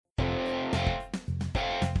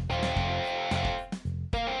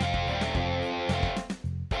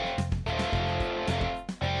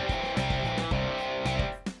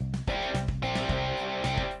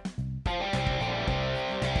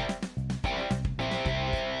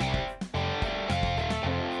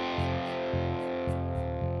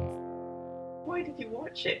did you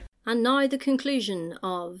watch it? And now the conclusion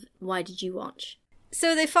of why did you watch?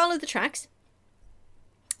 So they follow the tracks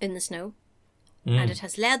in the snow, and it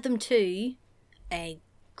has led them to a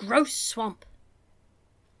gross swamp.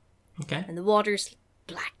 Okay. And the water's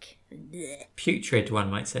black. And bleh. Putrid, one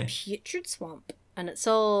might say. Putrid swamp. And it's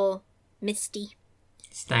all misty.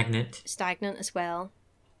 Stagnant. Stagnant as well.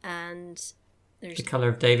 And there's... The colour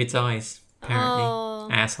of David's eyes, apparently. Oh.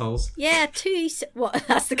 Assholes. Yeah, two... What?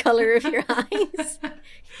 That's the colour of your eyes?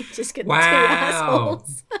 You just got Wow. 2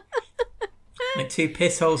 assholes. Like 2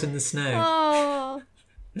 piss holes in the snow. Oh.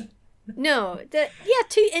 No.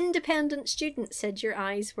 2 independent students said your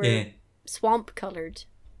eyes were swamp coloured.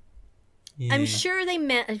 Yeah. I'm sure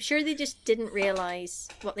they just didn't realise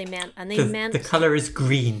what they meant. And The colour is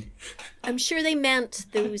green. I'm sure they meant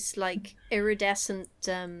those, like, iridescent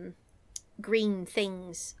green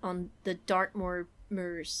things on the Dartmoor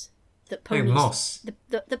moors. That ponies, moss.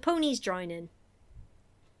 The ponies drown in.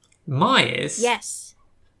 Myers? Yes.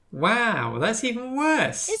 Wow, that's even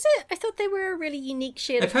worse. Is it? I thought they were a really unique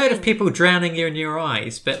shade I've heard of people drowning you in your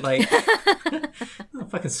eyes, but like... oh,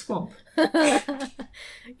 fucking swamp.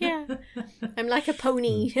 Yeah. I'm like a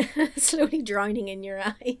pony slowly drowning in your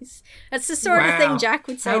eyes. That's the sort of thing Jack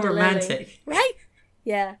would say How to romantic. Lily. Right?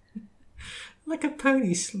 Yeah. Like a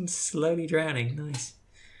pony slowly drowning. Nice.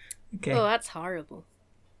 Okay. Oh, that's horrible.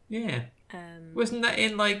 Yeah. Wasn't that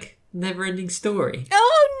in, like, Never-Ending Story?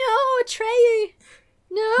 Oh, no, Atreyu.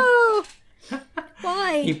 No.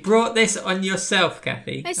 Why? You brought this on yourself,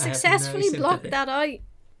 Kathy. I successfully blocked that out.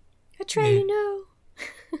 Atreyu, no.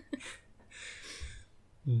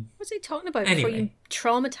 What's he talking about before you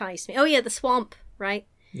traumatised me? Oh, yeah, the swamp, right?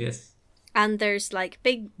 Yes. And there's, like,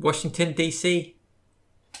 big... Washington, D.C.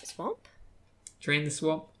 Swamp? Drain the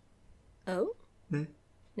swamp. Oh? No?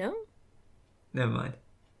 No? Never mind.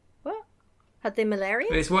 What? Had they malaria?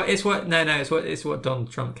 It's what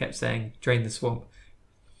Donald Trump kept saying. Drain the swamp.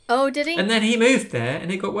 Oh, did he? And then he moved there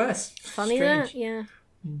and it got worse. Funny Strange. that, yeah.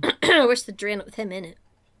 I wish they'd drain it with him in it.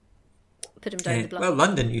 Put him down the block. Well,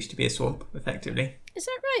 London used to be a swamp, effectively. Is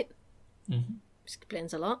that right? Mm-hmm. This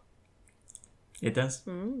explains a lot. It does.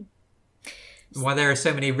 Why there are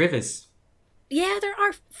so many rivers. Yeah, there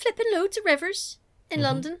are flipping loads of rivers in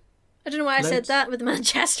London. I don't know why I said that with a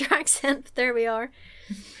Manchester accent, but there we are.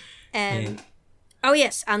 Oh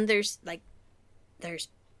yes, and there's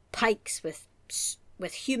pikes with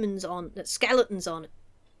humans on, skeletons on it.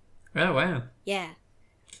 Oh wow. Yeah.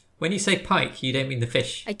 When you say pike, you don't mean the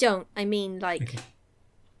fish. I don't. I mean like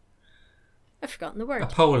I've forgotten the word. A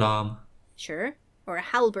pole arm. Sure. Or a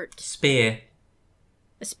halbert. Spear.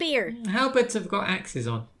 A spear. Halberts have got axes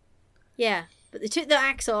on. Yeah, but they took the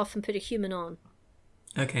axe off and put a human on.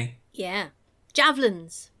 Okay. Yeah.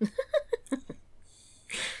 Javelins.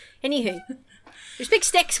 Anywho, there's big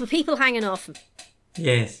sticks with people hanging off them.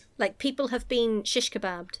 Yes. Like people have been shish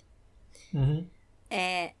kebabbed.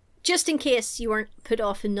 Mm-hmm. Just in case you weren't put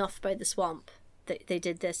off enough by the swamp, they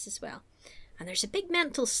did this as well. And there's a big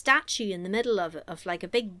mental statue in the middle of it, of like a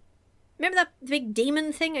big... Remember that big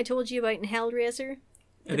demon thing I told you about in Hellraiser?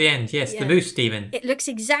 At the end, yes, the moose demon. It looks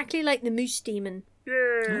exactly like the moose demon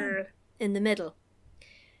in the middle.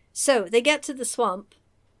 So they get to the swamp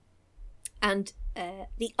and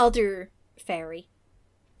the other fairy.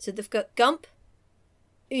 So they've got Gump,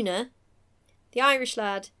 Una, the Irish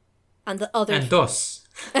lad, and the other... And Dos.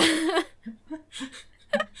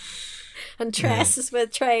 And Trey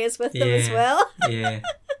is with them as well. Yeah.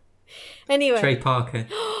 Anyway. Trey Parker.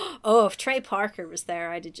 Oh, if Trey Parker was there,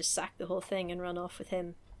 I'd have just sacked the whole thing and run off with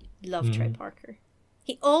him. Love Trey Parker.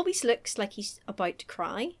 He always looks like he's about to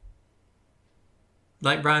cry.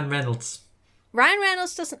 Like Ryan Reynolds. Ryan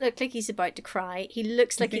Reynolds doesn't look like he's about to cry. He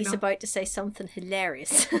looks like Maybe he's not. about to say something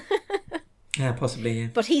hilarious. Yeah, possibly, yeah.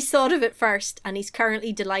 But he's thought of it first, and he's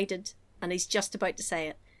currently delighted, and he's just about to say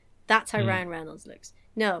it. That's how Ryan Reynolds looks.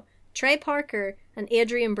 No, Trey Parker and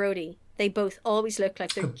Adrian Brody, they both always look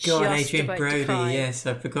like they're just Adrian about Brody, to cry. yes,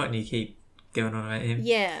 I've forgotten you keep going on about him.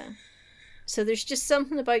 Yeah. So there's just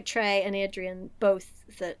something about Trey and Adrian, both,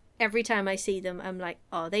 that every time I see them, I'm like,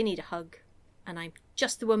 oh, they need a hug. And I'm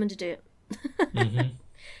just the woman to do it. I'll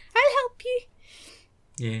help you.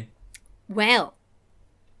 Yeah. Well.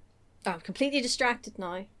 Oh, I'm completely distracted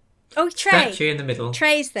now. Oh, Trey. Statue in the middle.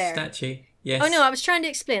 Trey's there. Statue, yes. Oh, no, I was trying to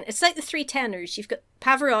explain. It's like the three tenors. You've got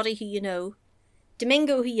Pavarotti, who you know,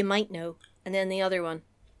 Domingo, who you might know, and then the other one,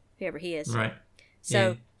 whoever he is. Right.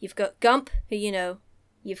 So you've got Gump, who you know,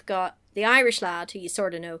 you've got the Irish lad, who you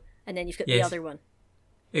sort of know, and then you've got the other one.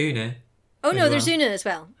 Una. Oh, no, there's Una as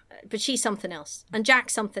well. But she's something else. And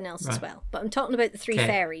Jack's something else as well. But I'm talking about the three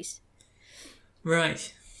fairies.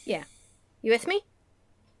 Right. Yeah. You with me?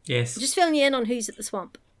 Yes. Just filling you in on who's at the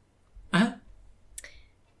swamp. Uh-huh.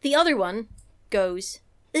 The other one goes,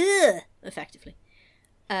 ugh, effectively.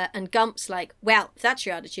 And Gump's like, well, if that's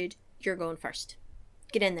your attitude, you're going first.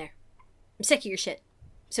 Get in there. I'm sick of your shit.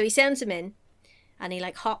 So he sends him in, and he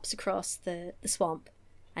like hops across the swamp,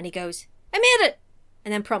 and he goes, I made it!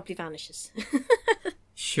 And then promptly vanishes.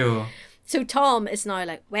 Sure. So Tom is now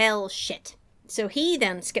like, well, shit. So he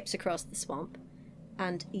then skips across the swamp,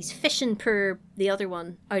 and he's fishing per the other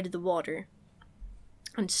one out of the water.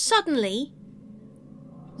 And suddenly,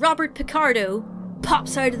 Robert Picardo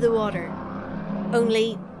pops out of the water.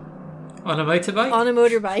 Only On a motorbike? on a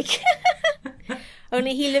motorbike.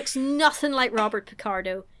 Only he looks nothing like Robert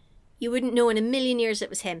Picardo. You wouldn't know in a million years it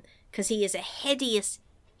was him, because he is a hideous,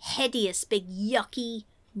 big, yucky,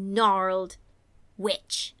 gnarled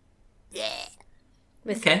witch. Blech.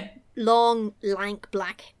 With Okay. long, lank,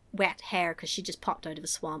 black, wet hair, because she just popped out of a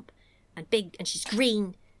swamp. And big, and she's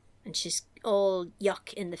green, and she's all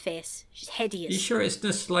yuck in the face. She's hideous. You sure it's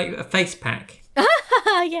just like a face pack?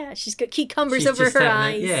 Yeah, she's got cucumbers She's over just her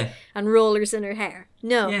having eyes yeah. and rollers in her hair.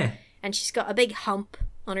 No. Yeah. And she's got a big hump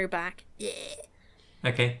on her back.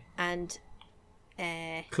 Okay. And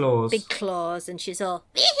Claws. big claws, and she's all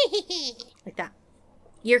like that.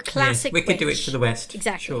 Your classic We could do it witch. for the West.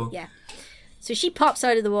 Exactly, Sure. yeah. So she pops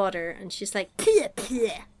out of the water, and she's like, "Bleh,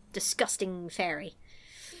 bleh," disgusting fairy.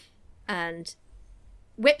 And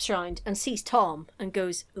whips round and sees Tom and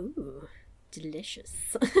goes, ooh,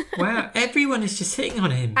 delicious. Wow, everyone is just hitting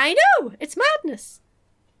on him. I know! It's madness.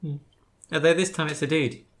 Although this time it's a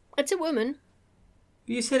dude. It's a woman.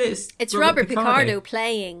 You said It's Robert Picardo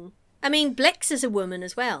playing. I mean, Blix is a woman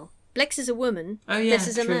as well. Blix is a woman. Oh yeah, This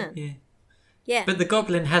is a true, man. Yeah. Yeah. But the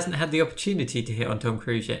Goblin hasn't had the opportunity to hit on Tom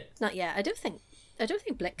Cruise yet. Not yet. I don't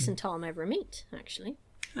think Blix and Tom ever meet, actually.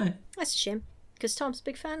 Oh. That's a shame, because Tom's a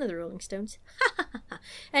big fan of the Rolling Stones.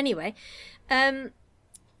 Anyway,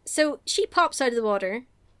 so she pops out of the water,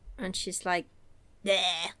 and she's like, "Bleh,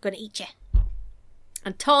 gonna eat you."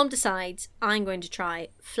 And Tom decides, I'm going to try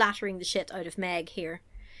flattering the shit out of Meg here,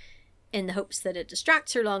 in the hopes that it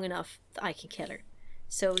distracts her long enough that I can kill her.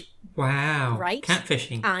 So, Wow. Right?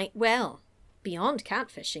 Catfishing. Beyond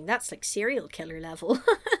catfishing, that's like serial killer level.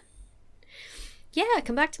 Yeah,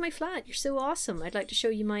 come back to my flat. You're so awesome. I'd like to show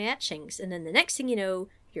you my etchings. And then the next thing you know,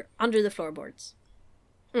 you're under the floorboards.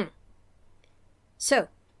 So,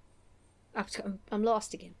 I'm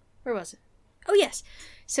lost again. Where was it? Oh, yes.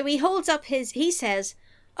 So he holds up he says,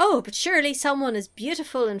 oh, but surely someone as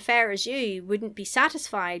beautiful and fair as you wouldn't be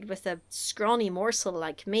satisfied with a scrawny morsel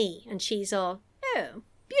like me. And she's all, oh,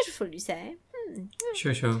 beautiful, you say?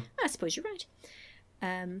 Sure. I suppose you're right.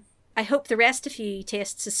 I hope the rest of you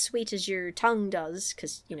tastes as sweet as your tongue does,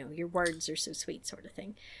 because, your words are so sweet, sort of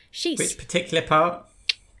thing. Which particular part?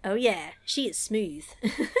 Oh, yeah, she is smooth.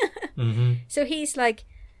 Mm-hmm. So he's like,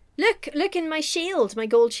 look in my shield, my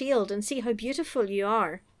gold shield, and see how beautiful you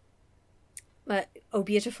are. Oh,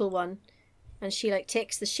 beautiful one. And she,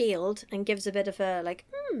 takes the shield and gives a bit of a,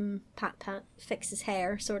 pat, fix his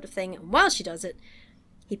hair sort of thing. And while she does it,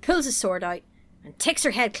 he pulls his sword out and takes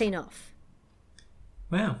her head clean off.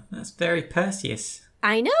 Wow, that's very Perseus.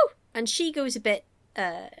 I know. And she goes a bit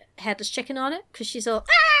headless chicken on it, because she's all,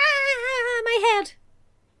 my head.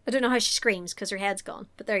 I don't know how she screams, because her head's gone,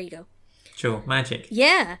 but there you go. Sure, magic.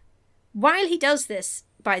 Yeah. While he does this,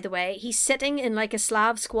 by the way, he's sitting in a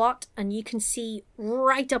Slav squat, and you can see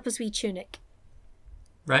right up his wee tunic.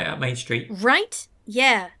 Right up Main Street. Right?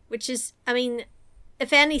 Yeah. Which is, I mean,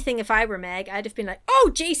 if anything, if I were Meg, I'd have been like,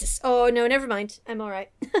 oh, Jesus. Oh, no, never mind. I'm all right.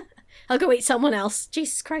 I'll go eat someone else.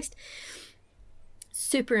 Jesus Christ.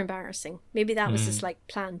 Super embarrassing. Maybe that was his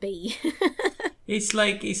plan B. It's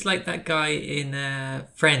like that guy in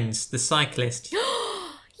Friends, the cyclist.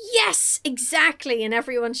 Yes, exactly. And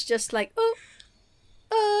everyone's just like,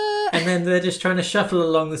 oh. And then they're just trying to shuffle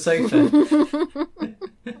along the sofa.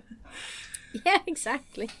 Yeah,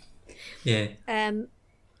 exactly. Yeah.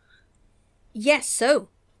 Yes, so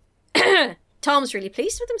Tom's really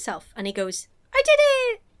pleased with himself, and he goes, I did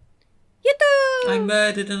it! Yippee! I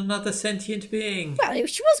murdered another sentient being. Well,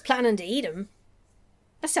 she was planning to eat him.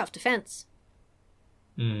 That's self-defense.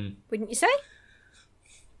 Wouldn't you say?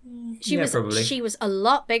 Probably. She was a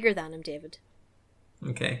lot bigger than him, David.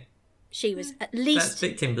 Okay. She was at least... That's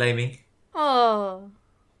victim blaming. Oh.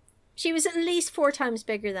 She was at least 4 times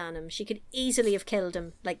bigger than him. She could easily have killed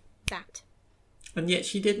him like that. And yet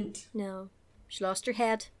she didn't. No. She lost her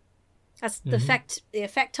head. That's the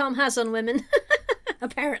effect Tom has on women.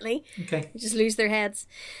 Apparently. Okay. They just lose their heads.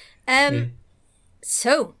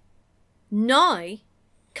 So, now,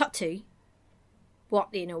 cut to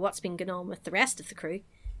what's been going on with the rest of the crew.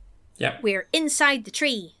 Yep. We're inside the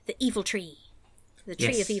tree, the evil tree. The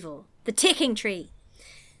tree Yes. of evil. The taking tree.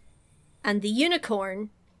 And the unicorn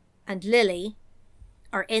and Lily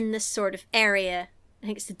are in this sort of area. I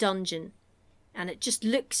think it's the dungeon. And it just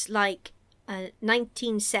looks like a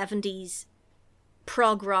 1970s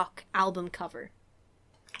prog rock album cover.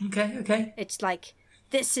 Okay. It's like,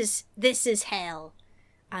 this is hell.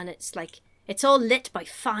 And it's like, it's all lit by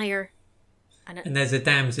fire. And there's a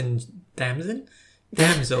damsel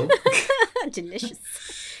Delicious.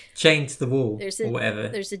 chained to the wall or whatever.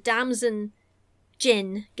 There's a damson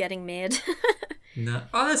gin getting made. No.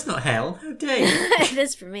 Oh, that's not hell. How dare you? It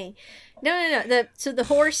is for me. No.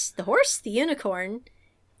 The unicorn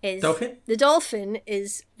is... Dolphin? The dolphin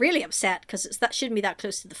is really upset because that shouldn't be that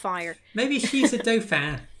close to the fire. Maybe she's a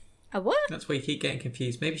dauphin. A what? That's why you keep getting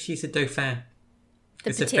confused. Maybe she's a dauphin.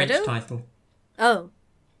 The It's potato? a French title. Oh.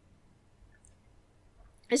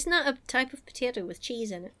 Isn't that a type of potato with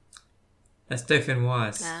cheese in it? That's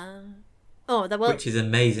dauphinoise, Oh, which is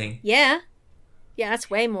amazing. Yeah. Yeah, that's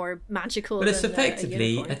way more magical But it's than effectively, a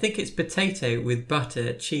unicorn. I think it's potato with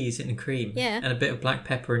butter, cheese, and cream. Yeah. And a bit of black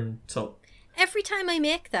pepper and salt. Every time I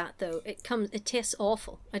make that, though, it tastes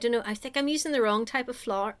awful. I don't know. I think I'm using the wrong type of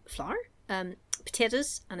flour,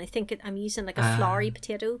 potatoes, and I think I'm using like a floury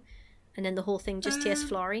potato, and then the whole thing just tastes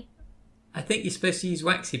floury. I think you're supposed to use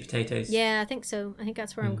waxy potatoes. Yeah, I think so. I think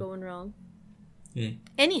that's where I'm going wrong. Yeah.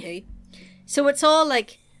 Anywho, so it's all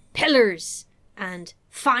like pillars and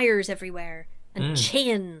fires everywhere and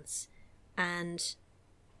chains, and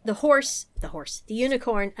the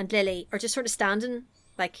unicorn and Lily are just sort of standing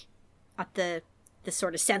like at the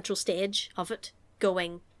sort of central stage of it,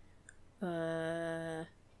 going, oh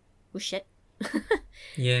shit.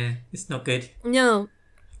 Yeah, it's not good. No,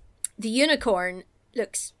 the unicorn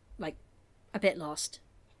looks like a bit lost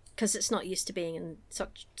because it's not used to being in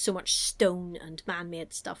so much stone and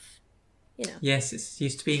man-made stuff, you know. Yes, it's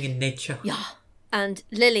used to being in nature. Yeah. And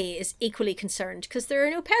Lily is equally concerned because there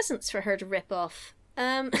are no peasants for her to rip off.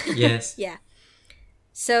 Yes. Yeah.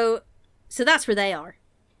 So that's where they are,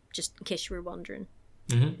 just in case you were wondering.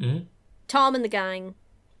 Mm-hmm. Tom and the gang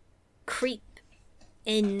creep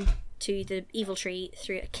into the evil tree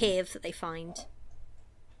through a cave that they find.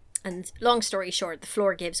 And long story short, the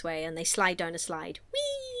floor gives way and they slide down a slide.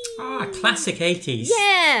 Whee! Ah, classic 80s.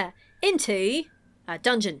 Yeah! Into a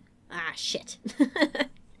dungeon. Ah, shit.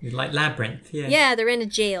 Like Labyrinth, yeah. Yeah, they're in a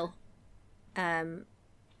jail. And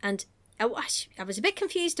I was a bit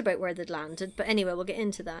confused about where they'd landed, but anyway, we'll get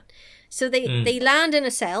into that. So they land in a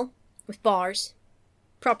cell with bars,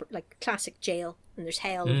 proper, like classic jail, and there's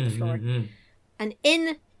hell on the floor. And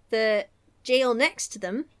in the jail next to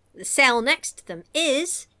them, the cell next to them,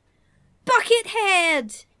 is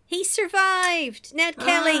Buckethead! He survived! Ned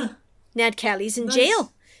Kelly! Ned Kelly's in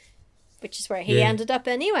jail, which is where he ended up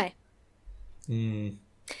anyway. He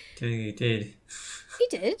did. He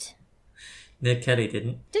did? Ned Kelly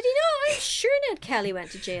didn't. Did he not? I'm sure Ned Kelly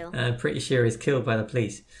went to jail. I'm pretty sure he's killed by the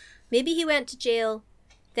police. Maybe he went to jail,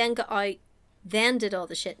 then got out, then did all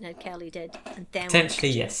the shit Ned Kelly did, and then Potentially, went to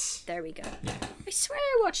jail. yes. There we go. Yeah. I swear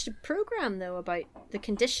I watched a programme, though, about the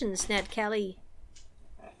conditions Ned Kelly...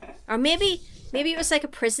 Or maybe it was like a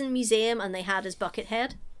prison museum and they had his bucket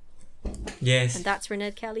head. Yes. And that's where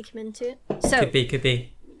Ned Kelly came into it. So, Could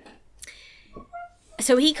be.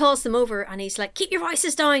 So he calls them over and he's like, keep your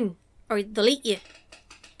voices down or they'll eat you.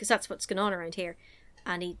 Because that's what's going on around here.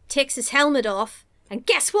 And he takes his helmet off and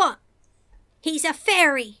guess what? He's a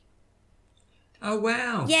fairy. Oh,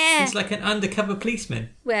 wow. Yeah. He's like an undercover policeman.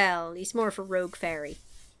 Well, he's more of a rogue fairy.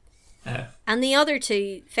 Oh. And the other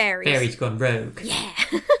two fairies... Fairy's gone rogue. Yeah.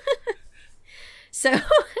 So,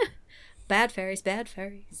 bad fairies,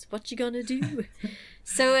 what you gonna do?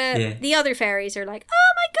 So, the other fairies are like,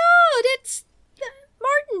 oh my god, it's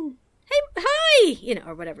Martin. Hey, hi! You know,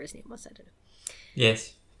 or whatever his name was, I don't know.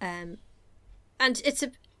 Yes. And it's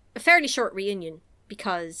a fairly short reunion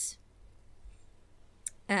because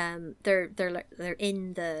they're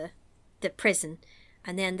in the prison,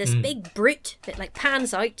 and then this big brute that like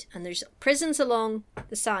pans out, and there's prisons along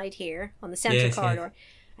the side here on the central corridor,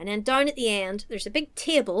 and then down at the end there's a big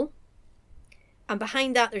table, and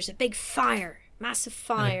behind that there's a big fire, massive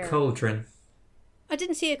fire. And a cauldron. I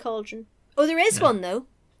didn't see a cauldron. Oh, there is one though.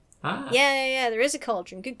 Ah. Yeah, there is a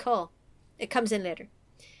cauldron. Good call. It comes in later.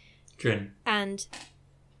 Drin. And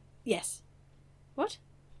yes. What?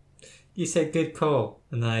 You said good call,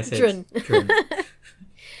 and then I said Drin. Drin.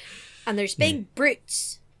 And there's big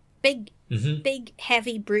brutes. Big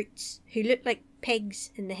heavy brutes who look like pigs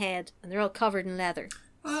in the head, and they're all covered in leather.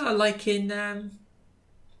 Ah, like in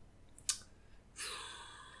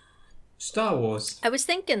Star Wars. I was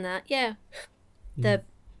thinking that, yeah. The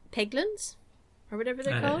piglins, or whatever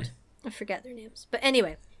they're I don't called. I forget their names. But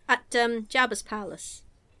anyway, at Jabba's palace.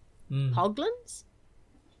 Hoglins?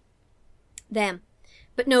 Them.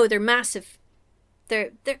 But no, they're massive.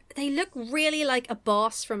 They look really like a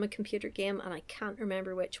boss from a computer game, and I can't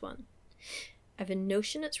remember which one. I have a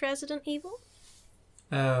notion it's Resident Evil.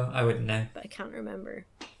 Oh, I wouldn't know. But I can't remember.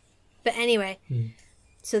 But anyway,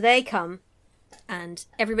 so they come, and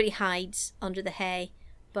everybody hides under the hay,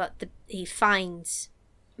 but he finds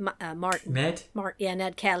Martin. Ned?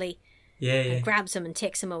 Ned Kelly. Yeah. And grabs him and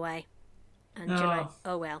takes him away. And you're like,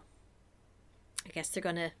 Oh. oh well. I guess they're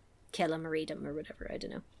going to kill him or eat him or whatever, I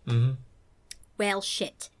don't know. Mm-hmm. Well,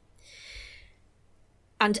 shit.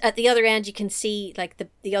 And at the other end, you can see like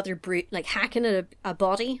the other brute like hacking at a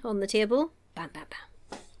body on the table. Bam, bam,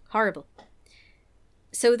 bam. Horrible.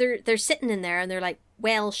 So they're sitting in there and they're like,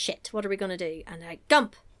 well, shit, what are we going to do? And they're like,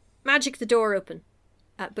 Gump, magic the door open.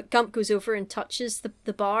 But Gump goes over and touches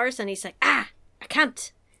the bars and he's like, I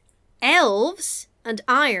can't. Elves and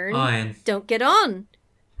iron don't get on.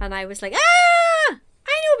 And I was like, I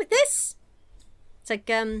know about this. It's like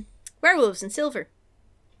werewolves and silver.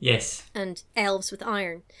 Yes. And elves with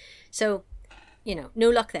iron. So, no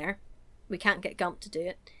luck there. We can't get Gump to do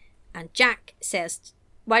it. And Jack says,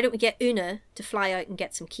 why don't we get Una to fly out and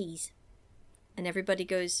get some keys? And everybody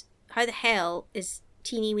goes, how the hell is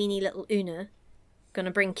teeny weeny little Una going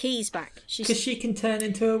to bring keys back? Because she can turn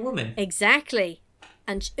into a woman. Exactly.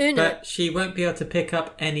 And Una... But she won't be able to pick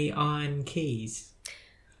up any iron keys.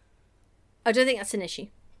 I don't think that's an issue.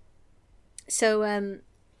 So,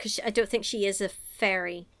 because I don't think she is a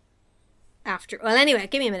fairy after... Well, anyway,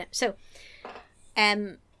 give me a minute.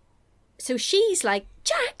 So she's like,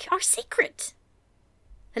 Jack, our secret.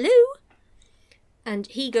 Hello? And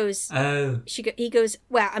he goes... Oh. He goes,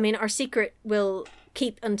 well, I mean, our secret will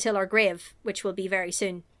keep until our grave, which will be very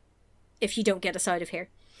soon, if you don't get us out of here.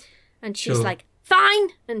 And she's like, fine!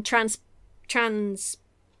 And transforms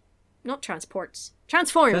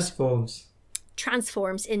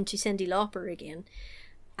into Cyndi Lauper again.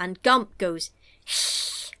 And Gump goes,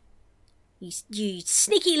 you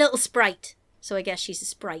sneaky little sprite. So I guess she's a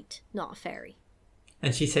sprite, not a fairy.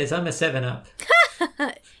 And she says, I'm a 7-Up.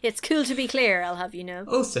 It's cool to be clear, I'll have you know.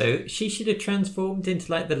 Also, she should have transformed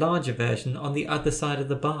into like the larger version on the other side of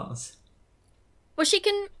the bars. Well, she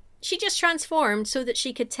just transformed so that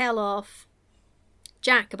she could tell off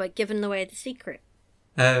Jack about giving away the secret.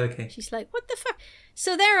 Oh, okay. She's like, what the fuck?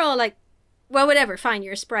 So they're all like, well, whatever, fine,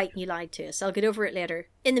 you're a sprite and you lied to us. I'll get over it later.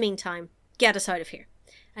 In the meantime, get us out of here.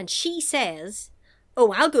 And she says,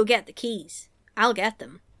 oh, I'll go get the keys. I'll get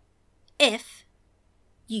them. If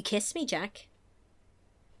you kiss me, Jack.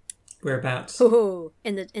 Whereabouts? Oh,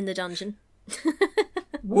 in the dungeon.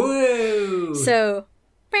 Whoa! So,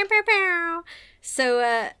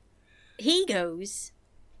 he goes,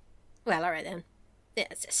 well, all right then.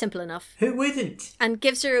 It's simple enough. Who wouldn't? And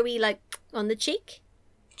gives her a wee, like, on the cheek.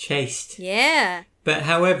 Chaste. Yeah. But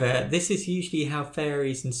however, this is usually how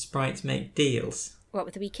fairies and sprites make deals. What,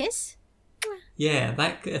 with a wee kiss? Yeah,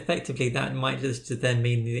 that might just then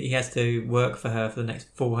mean that he has to work for her for the next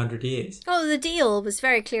 400 years. Oh, the deal was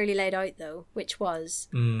very clearly laid out, though, which was,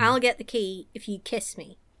 I'll get the key if you kiss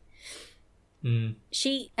me.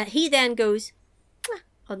 He then goes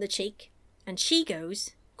on the cheek, and she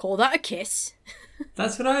goes, call that a kiss?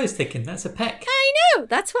 That's what I was thinking. That's a peck. I know.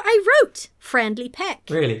 That's what I wrote. Friendly peck.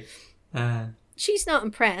 Really? She's not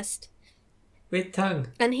impressed. With tongue.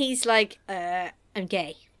 And he's like, I'm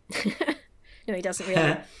gay. No, he doesn't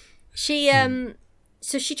really. She,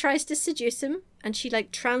 so she tries to seduce him, and she,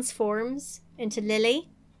 like, transforms into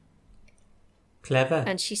Lily. Clever.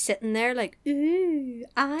 And she's sitting there like, ooh,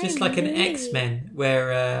 just like an X-Men,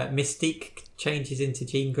 where Mystique changes into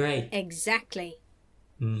Jean Grey. Exactly.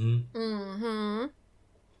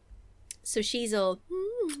 So she's all,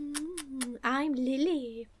 I'm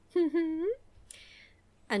Lily.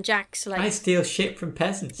 And Jack's like, I steal shit from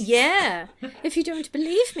peasants. Yeah. If you don't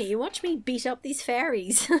believe me, watch me beat up these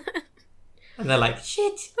fairies. And they're like,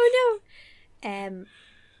 shit. Oh no.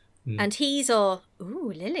 And he's all,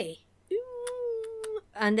 ooh, Lily. Ooh.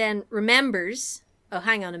 And then remembers, oh,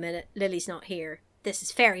 hang on a minute, Lily's not here. This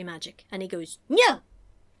is fairy magic. And he goes, no.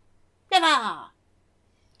 Never.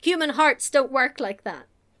 Human hearts don't work like that.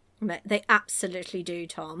 They absolutely do,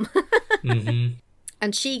 Tom.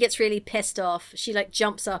 And she gets really pissed off. She, like,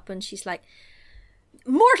 jumps up and she's like,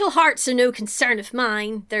 mortal hearts are no concern of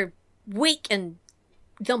mine. They're weak and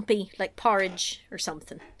lumpy, like porridge or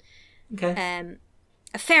something. Okay.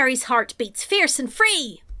 A fairy's heart beats fierce and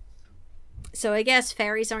free. So I guess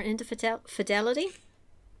fairies aren't into fidelity.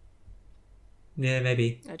 Yeah,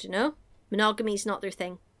 maybe. I don't know. Monogamy's not their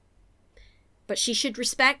thing. But she should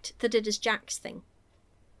respect that it is Jack's thing.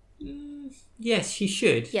 Yes, she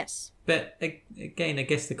should. Yes. But again, I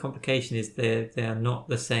guess the complication is they are not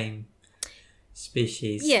the same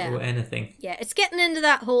species or anything. Yeah, it's getting into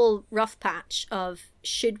that whole rough patch of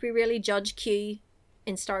should we really judge Q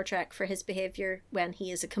in Star Trek for his behaviour when he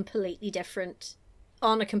is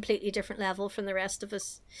on a completely different level from the rest of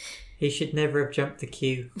us. He should never have jumped the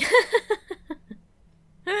queue.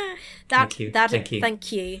 Thank you.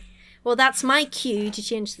 Thank you. Well, that's my cue to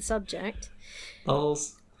change the subject.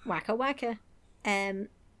 Balls. Wacka wacka.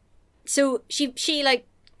 So she like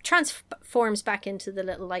transforms back into the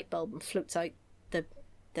little light bulb and floats out the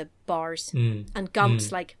bars. And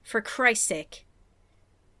Gump's like, for Christ's sake,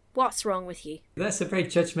 what's wrong with you? That's a very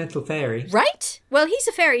judgmental fairy. Right? Well, he's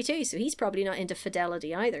a fairy too, so he's probably not into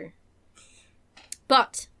fidelity either.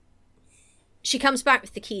 But she comes back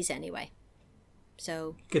with the keys anyway.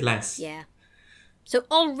 So... Good lass. Yeah. So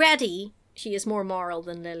already she is more moral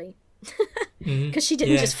than Lily. Because she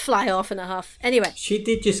didn't just fly off in a huff. Anyway. She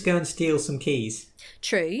did just go and steal some keys.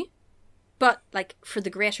 True. But, like, for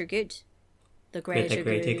the greater good. The greater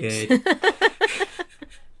good.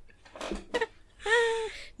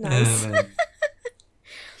 Nice.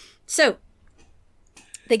 So,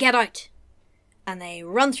 they get out. And they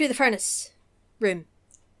run through the furnace room.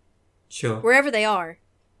 Sure. Wherever they are.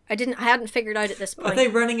 I hadn't figured out at this point. Are they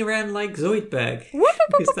running around like Zoidberg?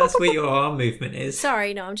 Because that's what your arm movement is.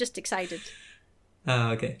 Sorry, no, I'm just excited. Oh,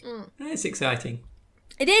 okay. That's exciting.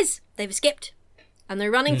 It is. They've escaped. And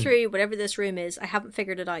they're running through whatever this room is. I haven't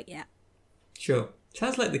figured it out yet. Sure.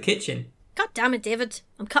 Sounds like the kitchen. God damn it, David.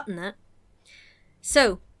 I'm cutting that.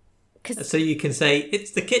 So you can say,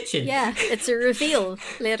 it's the kitchen. Yeah, it's a reveal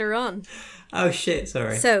later on. Oh, shit,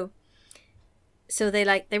 sorry. So they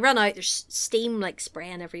run out, there's steam like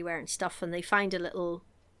spraying everywhere and stuff, and they find a little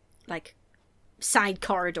like side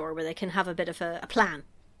corridor where they can have a bit of a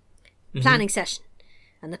planning session.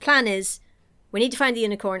 And the plan is we need to find the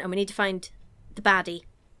unicorn and we need to find the baddie.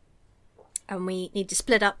 And we need to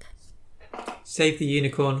split up. Save the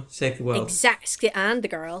unicorn, save the world. Exactly, and the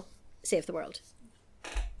girl, save the world.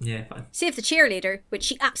 Yeah, fine. Save the cheerleader, which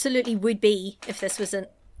she absolutely would be if this was a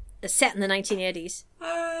set in the 1980s.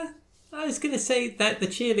 I was going to say that the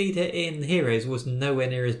cheerleader in Heroes was nowhere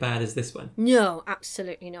near as bad as this one. No,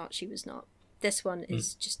 absolutely not. She was not. This one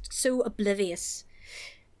is just so oblivious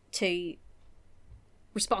to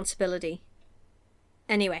responsibility.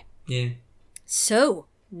 Anyway. Yeah. So,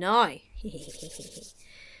 now.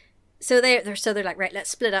 So they're like, right, let's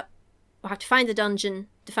split up. We'll have to find the dungeon,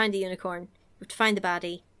 to find the unicorn. We have to find the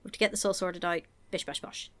baddie. We have to get this all sorted out. Bish, bash,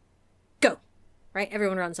 bosh. Go. Right,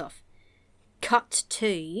 everyone runs off. Cut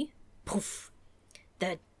to... Poof.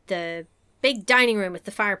 The big dining room with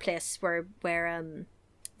the fireplace where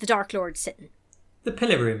the Dark Lord's sitting. The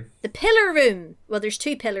pillar room. The pillar room. Well, there's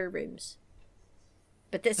two pillar rooms.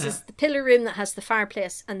 But this is the pillar room that has the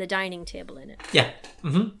fireplace and the dining table in it. Yeah.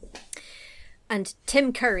 Mm-hmm. And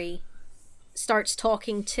Tim Curry starts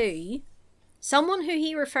talking to someone who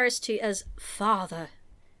he refers to as Father,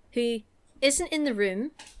 who isn't in the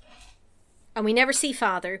room. And we never see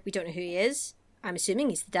Father. We don't know who he is. I'm assuming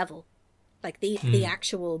he's the devil. Like the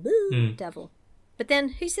actual devil. But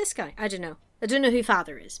then, who's this guy? I don't know. I don't know who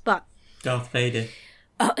Father is, but... Darth Vader.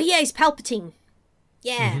 Oh, yeah, he's Palpatine.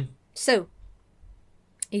 Yeah. Mm-hmm. So,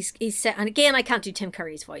 he's set... And again, I can't do Tim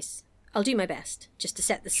Curry's voice. I'll do my best, just to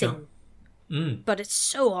set the scene. Sure. But it's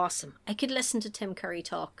so awesome. I could listen to Tim Curry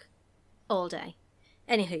talk all day.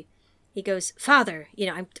 Anywho, he goes, Father,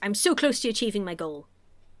 I'm so close to achieving my goal.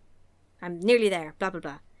 I'm nearly there, blah, blah,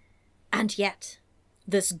 blah. And yet,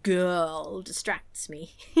 this girl distracts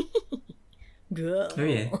me. Girl. Oh,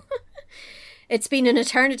 yeah. It's been an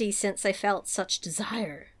eternity since I felt such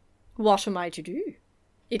desire. What am I to do?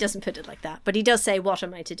 He doesn't put it like that, but he does say, what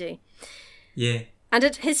am I to do? Yeah. And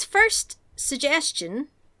his first suggestion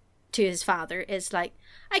to his father is like,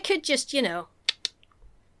 I could just,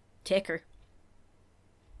 take her.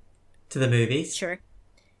 To the movies? Sure.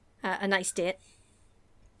 A nice date.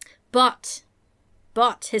 But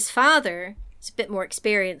his father is a bit more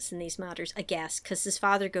experienced in these matters, I guess, because his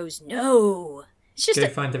father goes, no. It's just go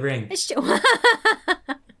find the ring. It's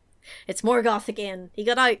Morgoth again. He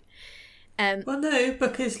got out. Well, no,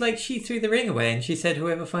 because she threw the ring away and she said,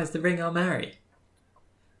 whoever finds the ring, I'll marry.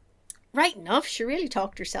 Right enough. She really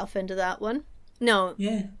talked herself into that one. No.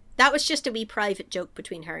 Yeah. That was just a wee private joke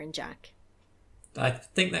between her and Jack. I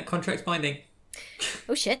think that contract's binding.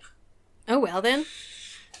 Oh, shit. Oh, well then.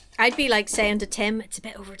 I'd be saying to Tim, it's a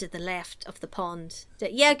bit over to the left of the pond.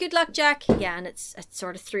 Yeah, good luck, Jack. Yeah, and it's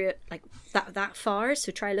sort of threw it that far,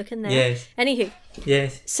 so try looking there. Yes. Anywho.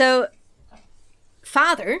 Yes. So,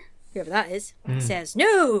 Father whoever that is, says,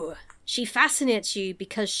 "No, she fascinates you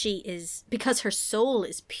because her soul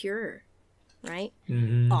is pure." Right?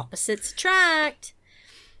 Mm-hmm. Opposites attract.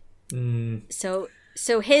 So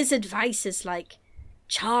his advice is like,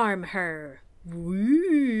 charm her,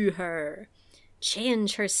 woo her,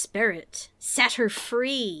 change her spirit, set her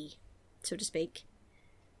free, so to speak.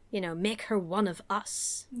 Make her one of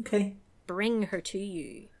us. Okay. Bring her to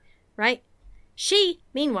you. Right? She,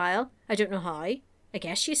 meanwhile, I don't know how, I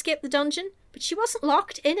guess she escaped the dungeon, but she wasn't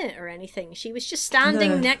locked in it or anything. She was just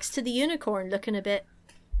standing next to the unicorn looking a bit,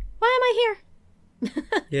 why am I here?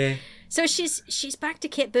 Yeah. So she's back to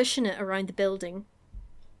Kate Bushing it around the building.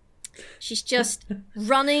 She's just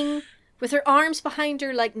running with her arms behind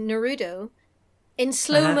her like Naruto, in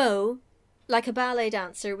slow-mo, like a ballet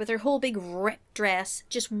dancer, with her whole big ripped dress,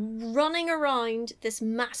 just running around this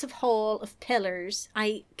massive hall of pillars.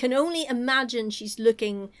 I can only imagine she's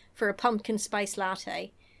looking for a pumpkin spice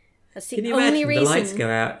latte. That's the Can you only imagine reason. the lights go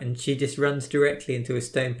out and she just runs directly into a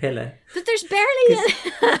stone pillar? But there's barely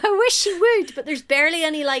I wish she would, but there's barely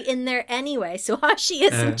any light in there anyway, so how she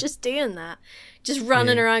isn't just doing that. Just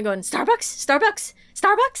running around going, Starbucks, Starbucks,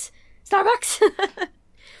 Starbucks, Starbucks.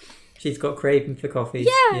 She's got craving for coffee.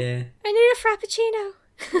 Yeah. I need a frappuccino.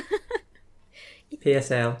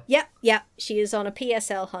 PSL. Yep. She is on a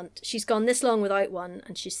PSL hunt. She's gone this long without one,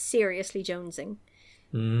 and she's seriously jonesing.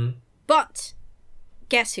 But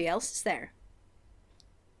guess who else is there?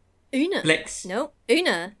 Una. Blix. No,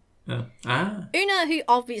 Una. Oh. Una, who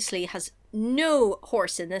obviously has no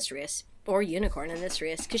horse in this race, or unicorn in this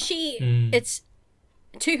race, because it's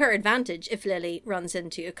to her advantage if Lily runs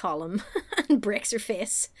into a column and breaks her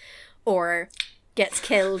face, or gets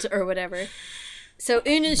killed, or whatever. So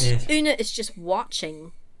Una is just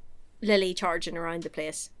watching Lily charging around the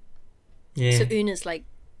place. Yeah. So Una's like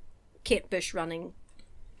Kate Bush running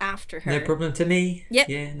after her. No problem to me. Yep.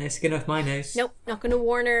 Yeah, no skin off my nose. Nope, not going to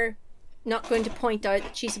warn her. Not going to point out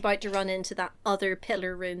that she's about to run into that other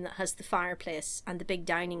pillar room that has the fireplace and the big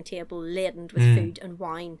dining table laden with food and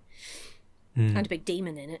wine. And a big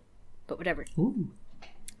demon in it. But whatever. Ooh.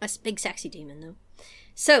 A big sexy demon though.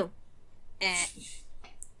 So,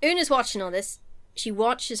 Una's watching all this. She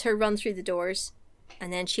watches her run through the doors,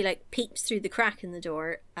 and then she like peeps through the crack in the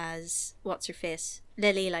door as what's-her-face,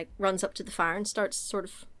 Lily, like runs up to the fire and starts sort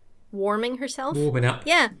of warming herself. Warming up.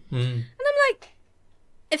 Yeah. And I'm like,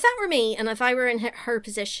 if that were me, and if I were in her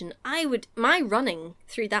position, my running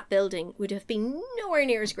through that building would have been nowhere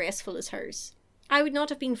near as graceful as hers. I would not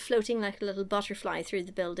have been floating like a little butterfly through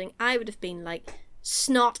the building. I would have been like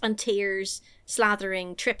snot and tears,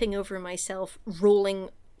 slathering, tripping over myself, rolling,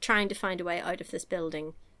 trying to find a way out of this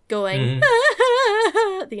building, going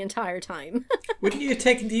the entire time. Wouldn't you have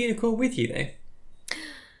taken the unicorn with you, though?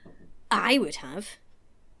 I would have.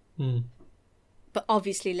 But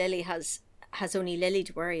obviously Lily has only Lily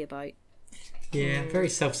to worry about. Yeah, very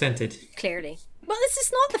self-centered. Clearly. Well, this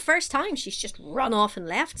is not the first time she's just run off and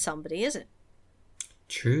left somebody, is it?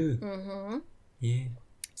 True. Yeah.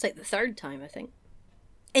 It's like the third time, I think.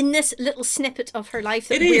 In this little snippet of her life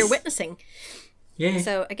that It we're is. witnessing. Yeah.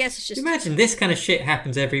 So I guess it's just... Imagine this kind of shit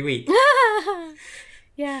happens every week.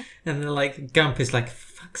 Yeah. And then like Gump is like,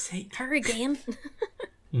 for fuck's sake. Her again.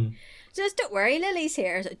 Just don't worry, Lily's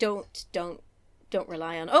here. Don't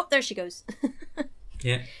rely on... Oh, there she goes.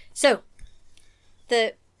 Yeah. So,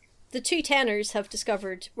 the two tenors have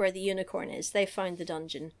discovered where the unicorn is. They found the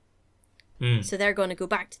dungeon. So they're going to go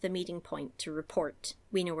back to the meeting point to report.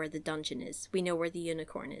 We know where the dungeon is. We know where the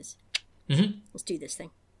unicorn is. Let's do this thing.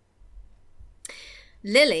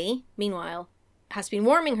 Lily, meanwhile, has been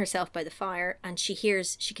warming herself by the fire, and she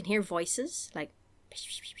can hear voices like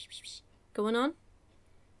going on,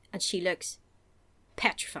 and she looks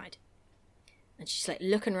petrified. And she's like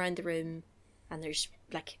looking around the room, and there's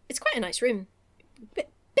like, it's quite a nice room, bit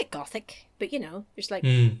gothic, but there's like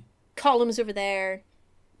columns over there,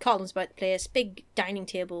 columns about the place, big dining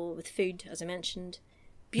table with food, as I mentioned,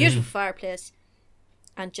 beautiful fireplace,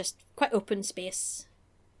 and just quite open space,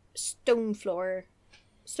 stone floor,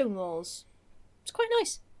 stone walls. It's quite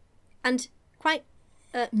nice, and quite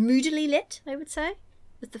moodily lit, I would say,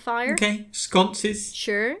 with the fire. Okay, sconces.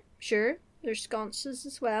 Sure. There's sconces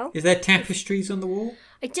as well. Is there tapestries on the wall?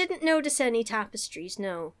 I didn't notice any tapestries,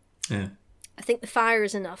 no. Yeah. I think the fire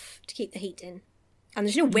is enough to keep the heat in. And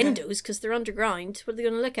there's no windows because they're underground. What are they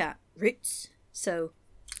going to look at? Roots. So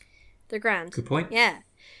they're grand. Good point. Yeah.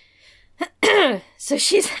 So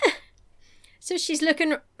she's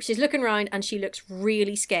looking around, and she looks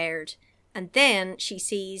really scared. And then she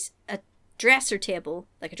sees a dresser table,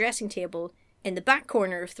 like a dressing table, in the back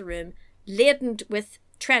corner of the room, laden with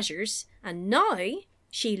treasures, and now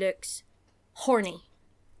she looks horny.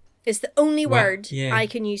 is the only Wow, word yeah. I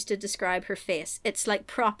can use to describe her face. It's like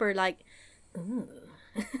proper, like, ooh.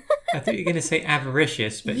 I thought you were going to say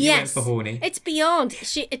avaricious, but you went for horny. It's beyond.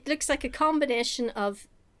 It looks like a combination of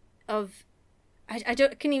I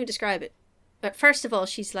can't even describe it. But first of all,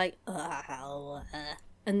 she's like,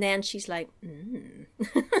 and then she's like,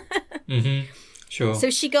 Sure. So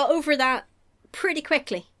she got over that pretty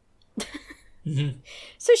quickly. Mm-hmm.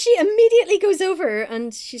 So she immediately goes over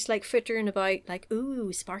and she's like frittering about, like,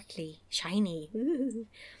 ooh, sparkly, shiny. Ooh.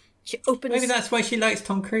 She opens. Maybe that's why she likes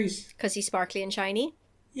Tom Cruise. Because he's sparkly and shiny.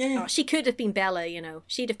 Yeah. Oh, she could have been Bella, you know.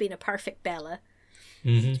 She'd have been a perfect Bella.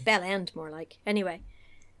 Mm-hmm. Bella End, more like. Anyway,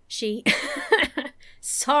 she.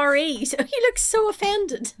 Sorry, you look so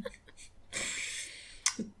offended.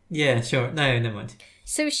 Yeah, sure. No, never mind.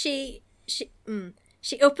 So she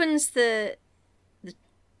opens the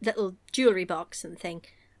little jewellery box and thing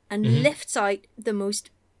and lifts out the most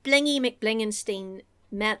blingy McBlingenstein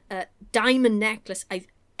diamond necklace I've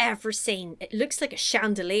ever seen. It looks like a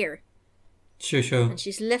chandelier. Sure. And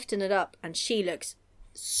she's lifting it up and she looks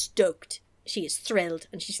stoked. She is thrilled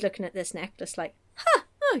and she's looking at this necklace like,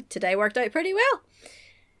 today worked out pretty well.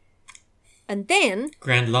 And then...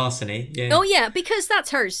 Grand larceny, yeah. Oh yeah, because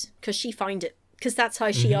that's hers. Because she found it. Because that's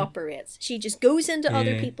how she operates. She just goes into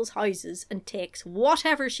other people's houses and takes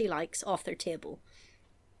whatever she likes off their table.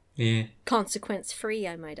 Yeah. Consequence free,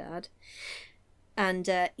 I might add. And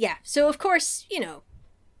so of course, you know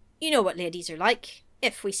what ladies are like.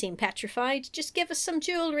 If we seem petrified, just give us some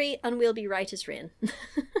jewellery and we'll be right as rain.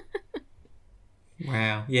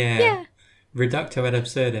 Wow, yeah. Reducto ad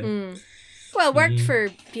absurdum. Well, it worked for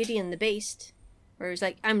Beauty and the Beast. Where it was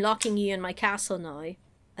like, I'm locking you in my castle now.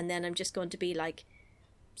 And then I'm just going to be like,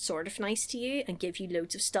 sort of nice to you and give you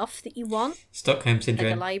loads of stuff that you want. Stockholm Syndrome.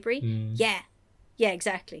 Like a library. Yeah,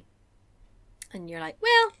 exactly. And you're like,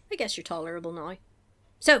 well, I guess you're tolerable now.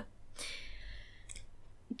 So,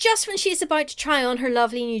 just when she's about to try on her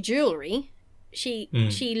lovely new jewellery, she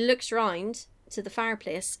looks round to the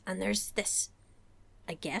fireplace and there's this,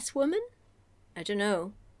 I guess, woman? I don't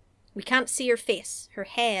know. We can't see her face. Her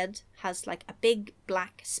head has like a big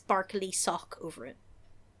black sparkly sock over it.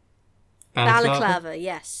 Balaclava,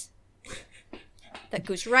 yes. That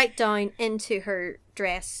goes right down into her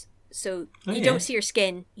dress. So you don't see her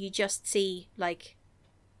skin. You just see like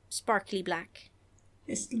sparkly black.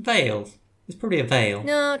 It's veil. It's probably a veil.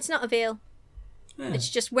 No, it's not a veil. Oh. It's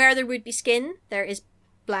just where there would be skin, there is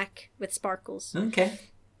black with sparkles. Okay.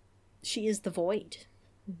 She is the void.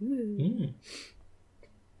 And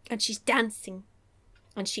she's dancing.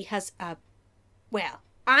 And she has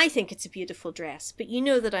I think it's a beautiful dress, but you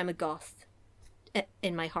know that I'm a goth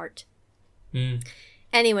in my heart.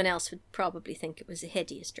 Anyone else would probably think it was a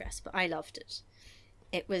hideous dress, but I loved it.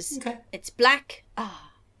 It was, it's black,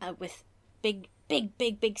 with big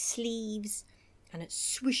sleeves, and it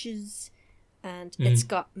swooshes, and it's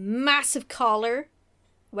got massive collar,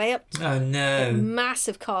 way up. Oh no!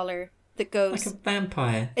 Massive collar that goes like a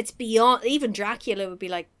vampire. It's beyond. Even Dracula would be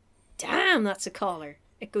like, "Damn, that's a collar."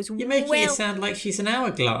 It goes. You're making it sound like she's an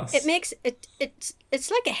hourglass. It makes it.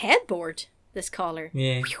 It's like a headboard. This collar.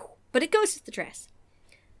 Yeah. But it goes with the dress,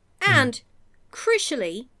 and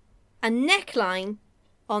crucially, a neckline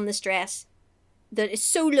on this dress that is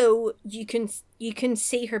so low you can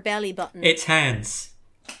see her belly button. It's hands.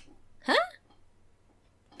 Huh?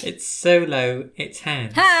 It's so low, it's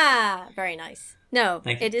hands. Ha! Very nice. No,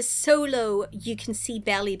 Thank it is so low you can see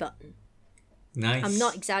belly button. Nice. I'm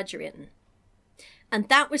not exaggerating. And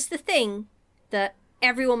that was the thing that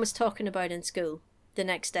everyone was talking about in school the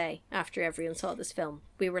next day after everyone saw this film.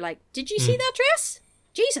 We were like, did you see that dress?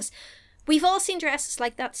 Jesus. We've all seen dresses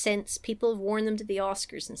like that since. People have worn them to the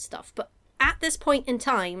Oscars and stuff. But at this point in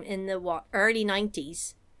time, in the, early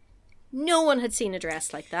 90s, no one had seen a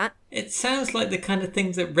dress like that. It sounds like the kind of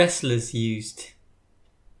things that wrestlers used.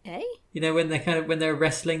 Eh? You know, when they were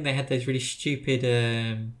wrestling, they had those really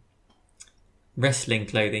stupid wrestling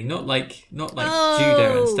clothing. Not like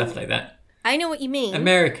judo and stuff like that. I know what you mean.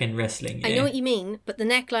 American wrestling. Yeah. I know what you mean, but the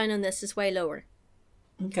neckline on this is way lower.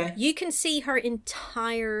 Okay. You can see her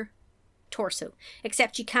entire torso,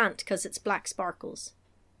 except you can't because it's black sparkles.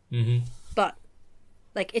 Mm-hmm. But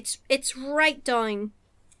like it's right down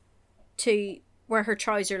to where her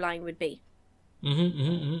trouser line would be.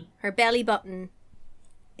 Her belly button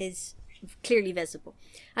is clearly visible,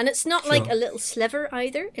 and it's not like a little sliver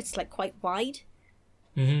either. It's like quite wide.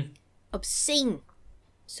 Obscene.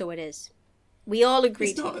 So it is. We all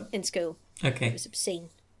agreed in school. Okay. It was obscene,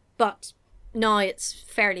 but now it's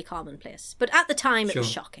fairly commonplace. But at the time, it was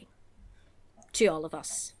shocking to all of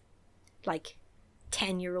us, like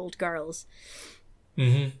 10-year-old girls.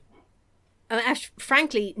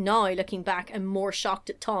 frankly, now looking back, I'm more shocked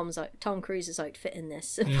at Tom Cruise's outfit in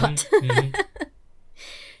this. Mm-hmm, But mm-hmm.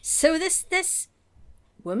 so this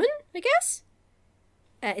woman, I guess,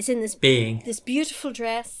 is in this beautiful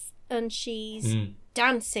dress, and she's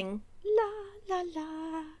dancing la la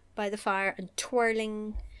la by the fire and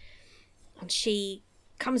twirling, and she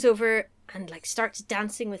comes over and like starts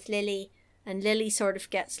dancing with Lily, and Lily sort of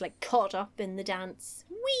gets like caught up in the dance.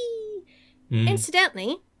 Whee!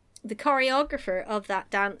 Incidentally, the choreographer of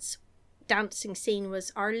that dancing scene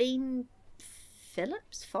was Arlene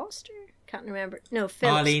Foster? Can't remember. No,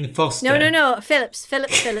 Phillips. Arlene Foster. No. Phillips.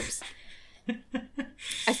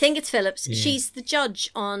 I think it's Phillips. Yeah. She's the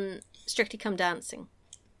judge on Strictly Come Dancing.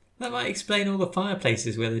 That might explain all the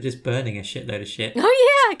fireplaces where they're just burning a shitload of shit.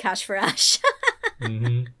 Oh yeah, cash for ash.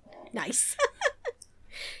 Mm-hmm. Nice.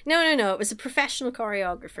 No. It was a professional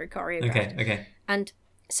choreographer. Okay. And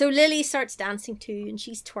so Lily starts dancing too, and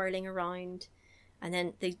she's twirling around, and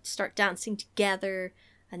then they start dancing together,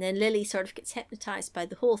 and then Lily sort of gets hypnotized by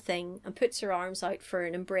the whole thing and puts her arms out for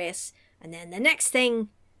an embrace, and then the next thing,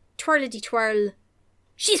 twirlity twirl,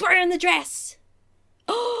 she's wearing the dress.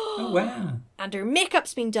 Oh wow! And her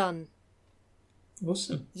makeup's been done.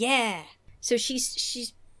 Awesome. Yeah. So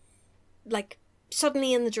she's like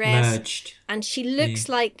suddenly in the dress, merged, and she looks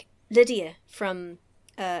like Lydia from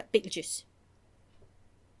Beetlejuice.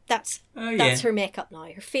 That's her makeup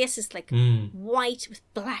now. Her face is like white with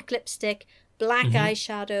black lipstick, black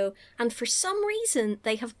eyeshadow, and for some reason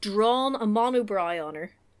they have drawn a monobrow on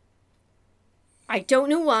her. I don't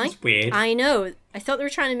know why. That's weird. I know. I thought they were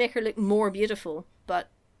trying to make her look more beautiful, but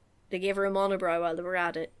they gave her a monobrow while they were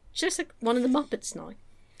at it. She looks like one of the Muppets now.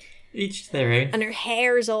 Each to their own. And her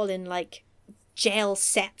hair is all in like gel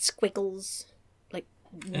set squiggles, like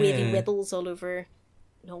wavy wibbles all over,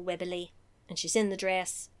 no wibbly. And she's in the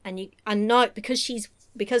dress, and now because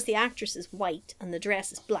the actress is white and the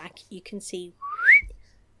dress is black, you can see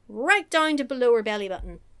right down to below her belly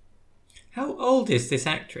button. How old is this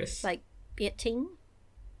actress? Like 18.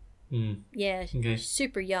 Yeah, okay.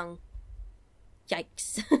 Super young.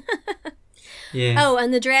 Yikes. Yeah. Oh,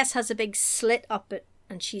 and the dress has a big slit up it,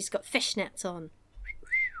 and she's got fishnets on.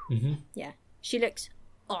 Yeah, she looks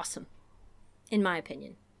awesome, in my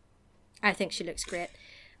opinion. I think she looks great.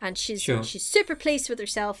 And she's super pleased with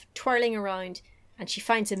herself, twirling around, and she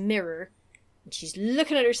finds a mirror, and she's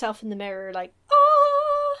looking at herself in the mirror like,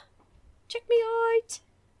 check me out.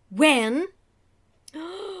 When,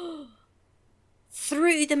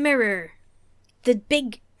 through the mirror, the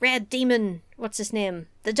big red demon, what's his name?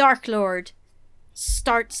 The Dark Lord,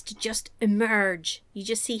 starts to just emerge. You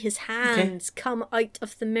just see his hands come out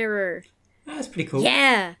of the mirror. That's pretty cool.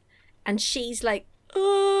 Yeah. And she's like,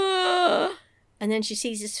 and then she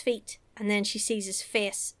sees his feet, and then she sees his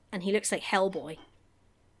face, and he looks like Hellboy.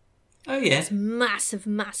 Oh yeah, He's massive,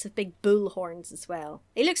 massive, big bull horns as well.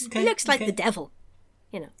 He looks like the devil,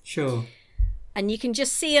 you know. Sure. And you can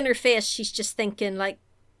just see in her face, she's just thinking like,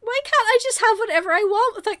 why can't I just have whatever I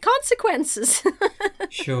want without consequences?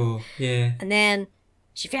 Sure. Yeah. And then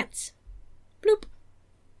she faints. Bloop.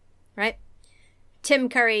 Right. Tim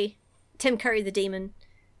Curry, the demon,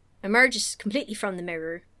 emerges completely from the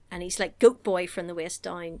mirror. And he's like Goat Boy from the waist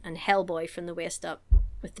down and Hellboy from the waist up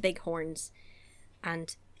with the big horns.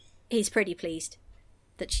 And he's pretty pleased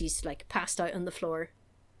that she's like passed out on the floor.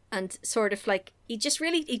 And sort of like, he just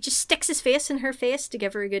sticks his face in her face to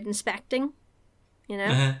give her a good inspecting, you know?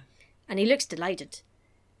 Uh-huh. And he looks delighted.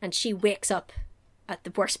 And she wakes up at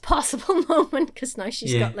the worst possible moment because now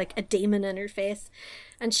she's got like a demon in her face.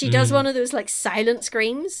 And she does one of those like silent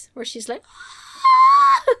screams where she's like,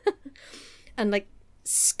 and like,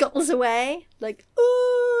 scuttles away like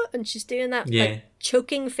and she's doing that like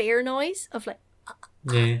choking fear noise of like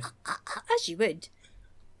as you would.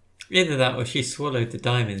 Either that or she swallowed the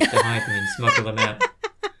diamonds to hide them and smuggle them out.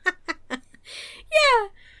 Yeah.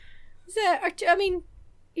 So, I mean,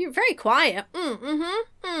 you're very quiet.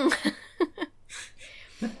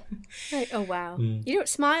 Right. Oh wow. You don't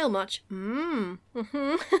smile much.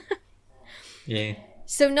 Yeah.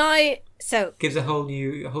 So now, gives a whole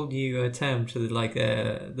new term to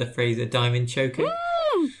the phrase "a diamond choker."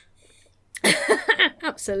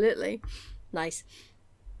 Absolutely, nice.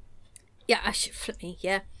 Yeah, I should flip me.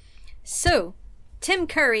 Yeah. So, Tim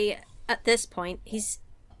Curry at this point,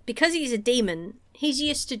 because he's a demon, he's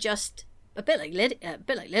used to just a bit like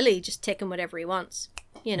Lily, just taking whatever he wants.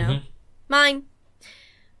 You know, mine.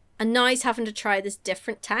 And now he's having to try this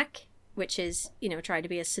different tack, which is try to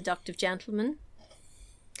be a seductive gentleman.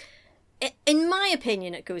 In my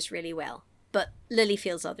opinion, it goes really well, but Lily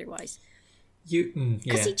feels otherwise.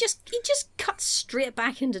 Because he just cuts straight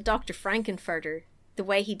back into Dr. Frankenfurter the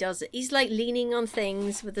way he does it. He's like leaning on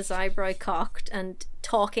things with his eyebrow cocked and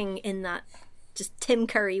talking in that just Tim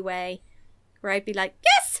Curry way, where I'd be like,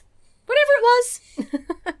 yes, whatever it was.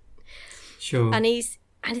 Sure.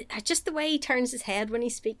 And just the way he turns his head when he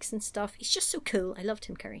speaks and stuff. He's just so cool. I love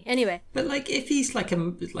Tim Curry. Anyway. But like, if he's like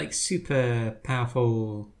a super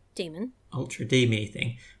powerful demon, ultra demon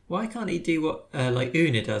thing, why can't he do what like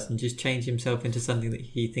Una does and just change himself into something that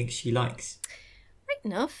he thinks she likes? Right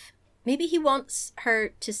enough. Maybe he wants her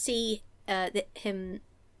to see him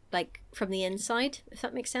like from the inside, if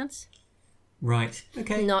that makes sense. Right.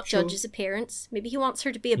 Okay. Not sure. judge his appearance. Maybe he wants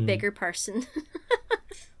her to be a bigger person.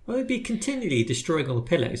 Well, he'd be continually destroying all the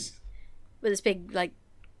pillows. With his big, like,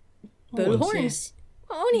 bull horns. Yeah.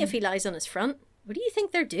 Well, only if he lies on his front. What do you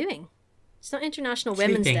think they're doing? It's not International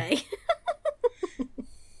Women's Day.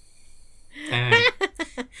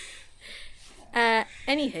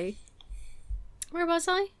 Anywho. Where was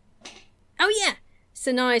I? Oh, yeah.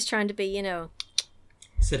 So now he's trying to be,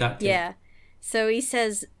 seductive. Yeah. So he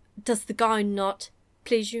says, does the gown not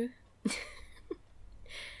please you?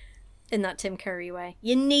 In that Tim Curry way.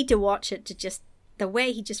 You need to watch it to just... The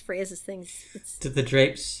way he just phrases things. Did the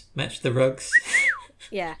drapes match the rugs?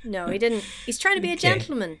 Yeah, no, he didn't. He's trying to be a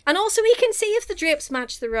gentleman. And also he can see if the drapes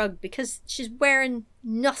match the rug because she's wearing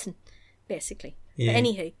nothing, basically. Yeah. But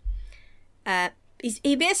anywho,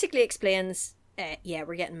 he basically explains, yeah,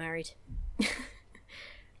 we're getting married.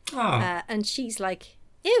 And she's like,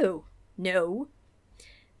 ew, no.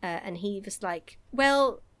 And he was like,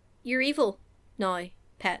 well, you're evil now,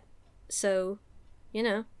 pet. So,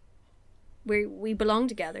 we belong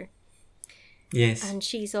together. Yes. And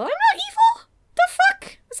she's all, I'm not evil. The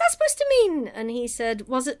fuck? What's that supposed to mean? And he said,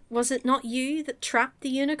 was it not you that trapped the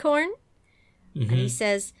unicorn? Mm-hmm. And he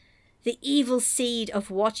says, the evil seed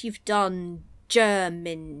of what you've done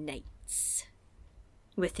germinates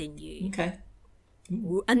within you. Okay.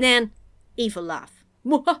 And then evil laugh.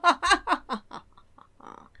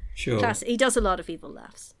 Sure. Classic. He does a lot of evil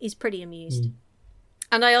laughs. He's pretty amused.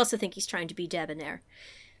 And I also think he's trying to be debonair.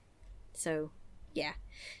 So, yeah.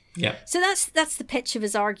 Yeah. So that's the pitch of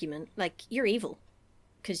his argument. Like, you're evil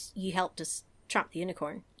because you helped us trap the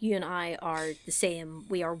unicorn. You and I are the same.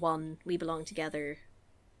 We are one. We belong together.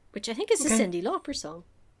 Which I think is a Cyndi Lauper song.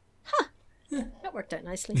 Huh. Yeah. That worked out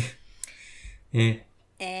nicely. Yeah.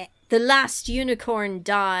 The last unicorn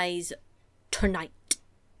dies tonight.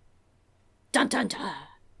 Dun dun dun.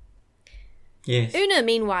 Yes. Una,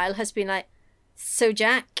 meanwhile, has been like, so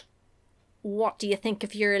Jack, what do you think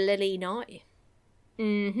of your Lily now?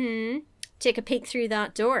 Mm-hmm. Take a peek through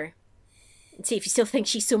that door and see if you still think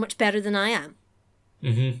she's so much better than I am.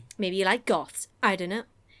 Mm-hmm. Maybe you like goths. I don't know.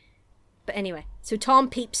 But anyway, so Tom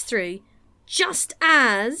peeps through just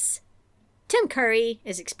as Tim Curry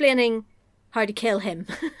is explaining how to kill him.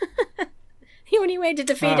 The only way to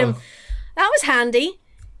defeat him. That was handy.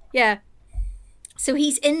 Yeah. So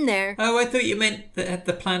he's in there. Oh, I thought you meant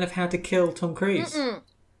the plan of how to kill Tom Cruise. Mm-mm.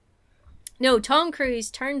 No, Tom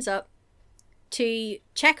Cruise turns up to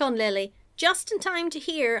check on Lily just in time to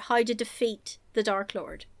hear how to defeat the Dark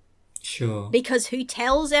Lord. Sure. Because who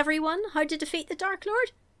tells everyone how to defeat the Dark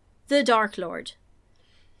Lord? The Dark Lord.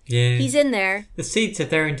 Yeah. He's in there. The seeds of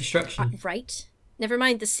their own destruction. Right. Never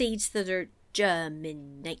mind the seeds that are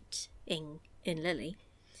germinating in Lily.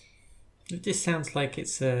 It just sounds like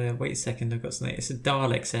it's wait a second, I've got something. It's a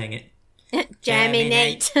Dalek saying it.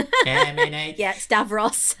 Germinate. Germinate. Yeah,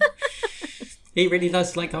 Stavros. He really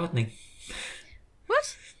does like gardening.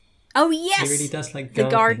 What? Oh, yes. He really does like gardening.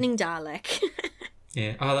 The gardening Dalek.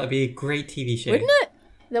 Yeah. Oh, that'd be a great TV show. Wouldn't it?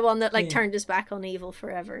 The one that turned his back on evil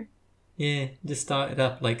forever. Yeah, just started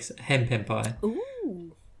up like Hemp Empire.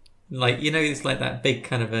 Ooh. Like, it's like that big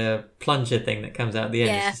kind of a plunger thing that comes out at the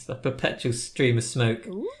end. Yeah. It's just a perpetual stream of smoke.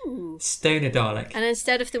 Ooh. Stoner Dalek. And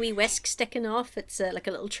instead of the wee whisk sticking off, it's like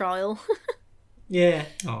a little trial. Yeah.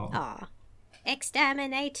 Oh. Ah.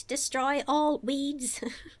 Exterminate, destroy all weeds.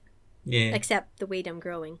 Yeah. Except the weed I'm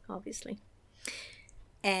growing, obviously.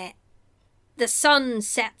 The sun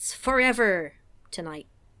sets forever tonight.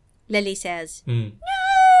 Lily says,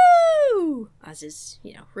 No! As is,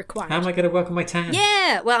 required. How am I going to work on my tan?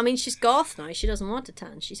 Yeah, well, I mean, she's goth now. She doesn't want a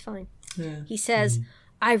tan. She's fine. Yeah. He says,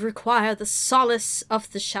 I require the solace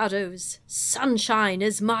of the shadows. Sunshine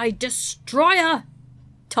is my destroyer.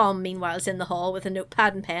 Tom, meanwhile, is in the hall with a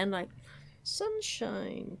notepad and pen, like,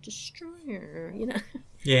 sunshine, destroyer,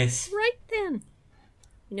 Yes. Right then.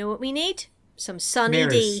 You know what we need? Some sunny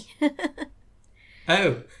Mirrors. D.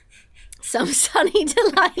 Oh. Some sunny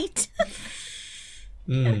delight.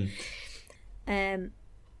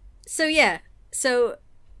 So yeah. So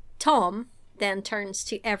Tom then turns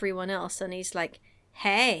to everyone else and he's like,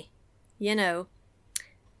 hey,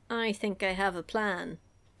 I think I have a plan.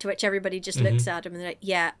 To which everybody just looks at him and they're like,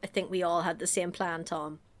 yeah, I think we all had the same plan,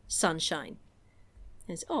 Tom. Sunshine.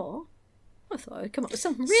 And it's, oh, I thought I'd come up with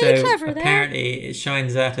something really clever there. Apparently it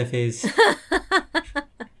shines out of his...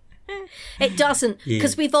 It doesn't,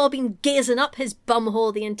 because we've all been gazing up his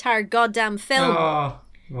bumhole the entire goddamn film. Oh,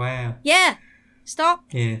 wow. Yeah. Stop.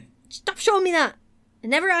 Yeah. Stop showing me that. I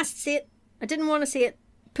never asked to see it. I didn't want to see it.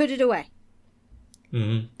 Put it away.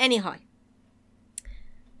 Anyhow.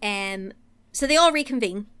 So they all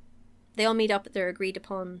reconvene. They all meet up at their agreed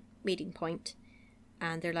upon meeting point.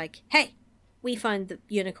 And they're like, hey, we found the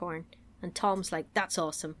unicorn. And Tom's like, that's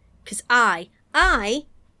awesome. Because I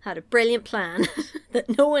had a brilliant plan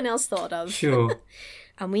that no one else thought of. Sure.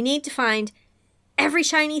 And we need to find every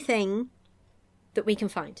shiny thing that we can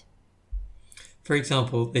find. For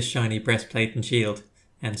example, this shiny breastplate and shield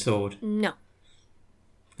and sword. No.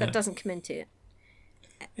 That doesn't come into it.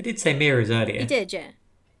 I did say mirrors earlier. He did, yeah.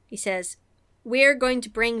 He says, we're going to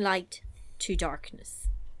bring light to darkness.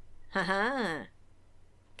 Haha.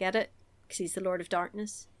 Get it? Because he's the Lord of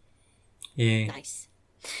Darkness. Yeah. Nice.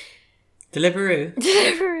 Deliveroo.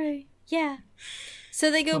 Deliveroo. Yeah. So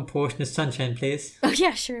they go... One portion of sunshine, please. Oh,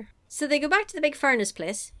 yeah, sure. So they go back to the big furnace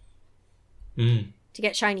place to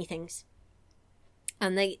get shiny things.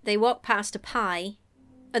 And they walk past a pie.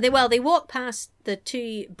 They walk past the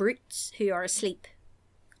two brutes who are asleep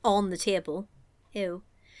on the table. Ew.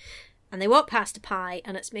 And they walk past a pie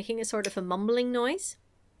and it's making a sort of a mumbling noise.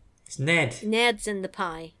 It's Ned. Ned's in the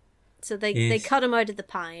pie. So they cut him out of the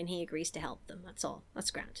pie and he agrees to help them. That's all.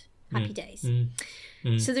 That's grand. Happy days.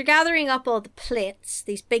 So they're gathering up all the plates,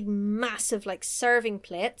 these big massive like serving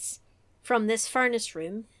plates from this furnace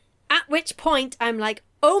room. At which point I'm like,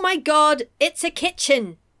 oh my god, it's a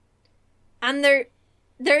kitchen. And they're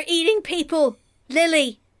eating people.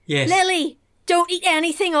 Lily. Yes. Lily, don't eat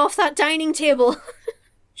anything off that dining table.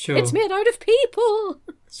 Sure. It's made out of people.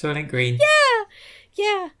 Soylent Green.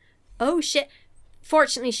 Yeah. Oh shit.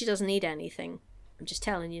 Fortunately, she doesn't eat anything. I'm just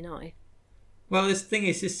telling you now. Well, this thing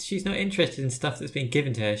is just she's not interested in stuff that's been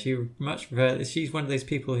given to her. She's one of those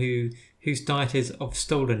people whose diet is of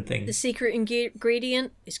stolen things. The secret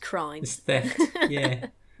ingredient is crime. It's theft. Yeah.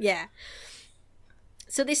 Yeah.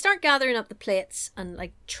 So they start gathering up the plates and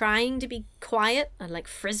like trying to be quiet and like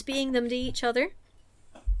frisbeeing them to each other.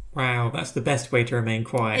 Wow, that's the best way to remain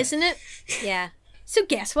quiet. Isn't it? Yeah. So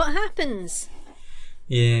guess what happens?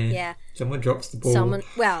 Yeah. Someone drops the ball.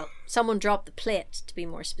 Someone dropped the plate, to be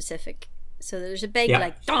more specific. So there's a big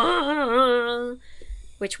like "Dah!"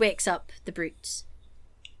 which wakes up the brutes.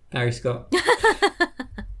 Barry Scott.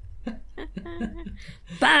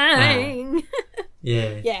 Bang!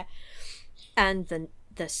 Yeah. Yeah. And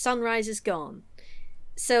the sunrise is gone.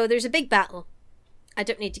 So there's a big battle. I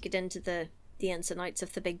don't need to get into the ins and outs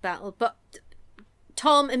of the big battle, but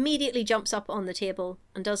Tom immediately jumps up on the table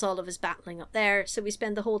and does all of his battling up there. So we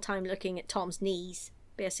spend the whole time looking at Tom's knees,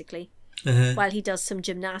 basically, while he does some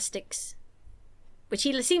gymnastics, which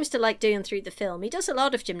he seems to like doing through the film. He does a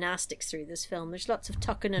lot of gymnastics through this film. There's lots of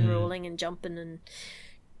tucking and rolling and jumping and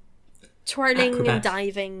twirling and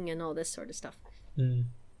diving and all this sort of stuff.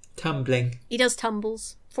 Tumbling. He does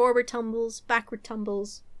tumbles, forward tumbles, backward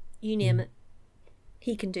tumbles, you name it.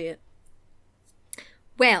 He can do it.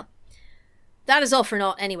 Well, that is all for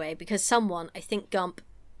naught anyway, because someone, I think Gump,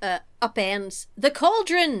 upends the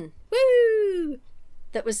cauldron. Woo!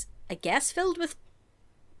 That was, I guess, filled with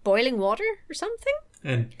boiling water or something?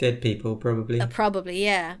 And dead people, probably. Probably,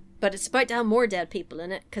 yeah. But it's about to have more dead people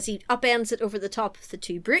in it, because he upends it over the top of the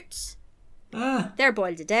two brutes. Ah. They're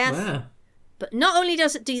boiled to death. Wow. But not only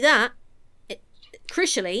does it do that,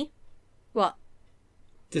 crucially, what?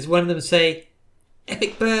 Does one of them say,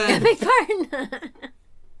 "Epic burn"? Epic burn!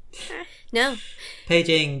 No.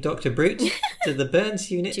 Paging Dr. Brute to the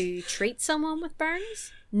burns unit. To treat someone with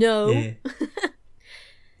burns? No. Yeah.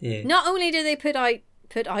 Yeah. Not only do they put out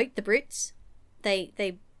the brutes,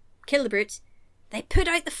 they kill the brutes, they put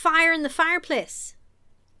out the fire in the fireplace.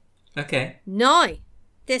 Okay. Now,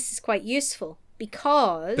 this is quite useful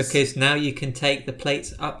because now you can take the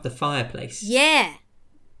plates up the fireplace. Yeah.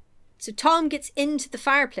 So Tom gets into the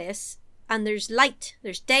fireplace and there's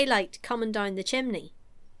daylight coming down the chimney.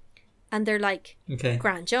 And they're like, okay,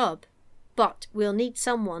 grand job, but we'll need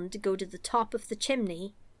someone to go to the top of the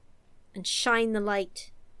chimney and shine the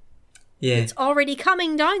light. Yeah. It's already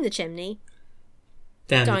coming down the chimney.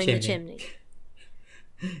 Down the chimney.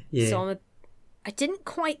 Yeah. So I didn't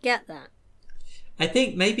quite get that. I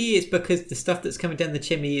think maybe it's because the stuff that's coming down the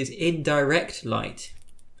chimney is indirect light.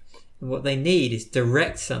 And what they need is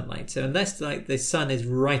direct sunlight. So unless like the sun is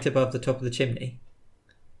right above the top of the chimney.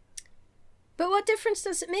 But what difference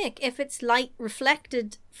does it make if it's light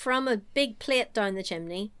reflected from a big plate down the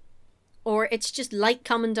chimney, or it's just light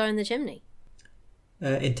coming down the chimney?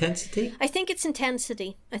 Intensity? I think it's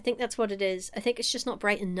intensity. I think that's what it is. I think it's just not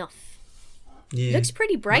bright enough. Yeah. Looks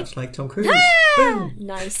pretty bright. Much like Tom Cruise. Ah!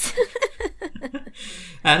 Nice.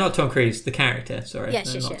 Not Tom Cruise, the character, sorry.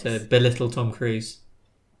 Yes, not yes. to belittle Tom Cruise.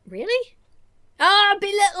 Really? Ah,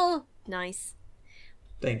 belittle. Nice.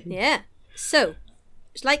 Thank you. Yeah. So,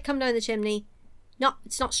 there's light come down the chimney.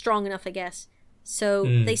 It's not strong enough, I guess. So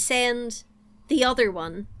they send the other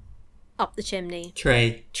one up the chimney.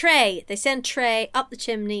 Trey. They send Trey up the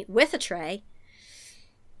chimney with a tray.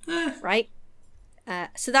 Right?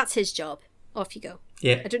 So that's his job. Off you go.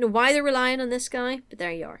 Yeah. I don't know why they're relying on this guy, but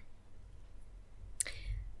there you are.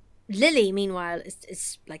 Lily, meanwhile,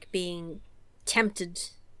 is like being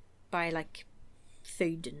tempted by like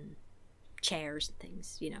food and chairs and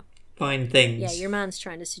things, you know. Fine things. Yeah, your man's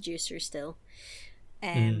trying to seduce her still.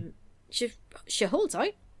 She holds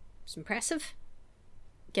out. It's impressive,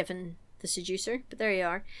 given the seducer. But there you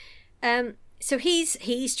are. So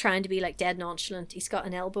he's trying to be like dead nonchalant. He's got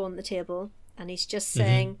an elbow on the table, and he's just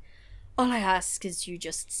saying, "All I ask is you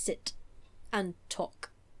just sit and talk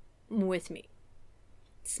with me."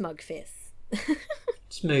 Smug face.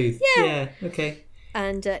 Smooth. Yeah. Okay.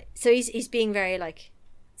 And so he's being very like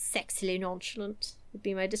sexily nonchalant would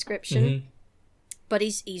be my description. But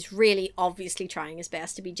he's really obviously trying his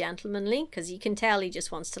best to be gentlemanly, because you can tell he just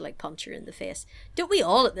wants to like punch her in the face. Don't we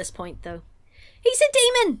all at this point though? He's a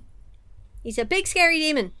demon. He's a big scary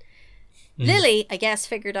demon. Lily, I guess,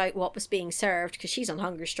 figured out what was being served because she's on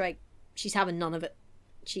hunger strike. She's having none of it.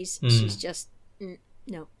 She's just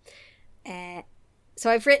no. So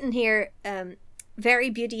I've written here, very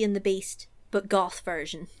Beauty and the Beast, but goth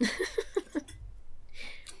version.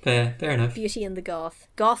 Fair enough. Beauty and the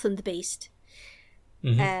Goth and the Beast.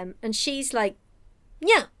 And she's like,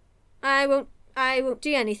 yeah, I won't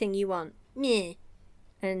do anything you want. Yeah.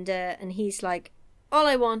 And he's like, all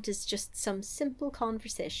I want is just some simple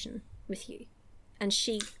conversation with you. And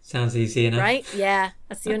she... Sounds easy enough. Right? Yeah.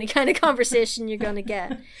 That's the only kind of conversation you're going to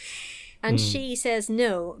get. And she says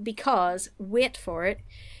no, because, wait for it,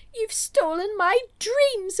 you've stolen my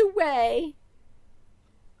dreams away.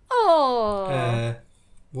 Oh,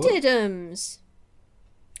 diddums.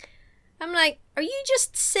 I'm like, are you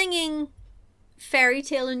just singing Fairy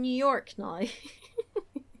Tale in New York now?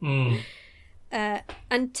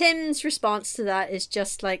 And Tim's response to that is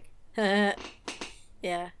just like, yeah.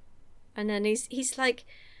 And then he's like,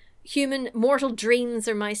 mortal dreams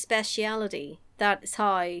are my speciality. That is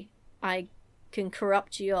how I can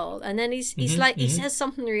corrupt you all. And then he's like, he says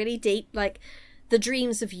something really deep, like, the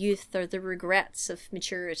dreams of youth are the regrets of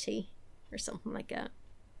maturity, or something like that.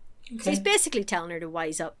 Okay. So he's basically telling her to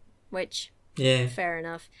wise up, which, fair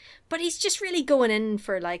enough. But he's just really going in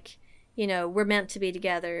for, like, you know, we're meant to be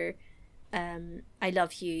together. I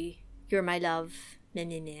love you. You're my love. Meh,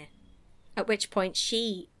 meh, meh. At which point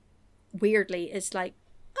she, weirdly, is like,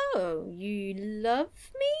 oh, you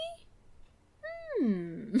love me?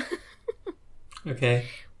 Okay.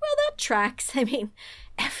 Well, that tracks. I mean,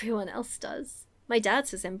 everyone else does. My dad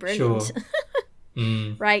says I'm brilliant.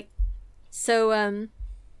 Sure. Right. So,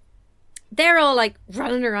 they're all like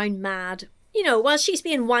running around mad. You know, while she's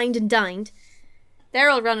being wined and dined, they're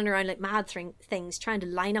all running around like mad things, trying to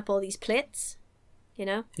line up all these plates. You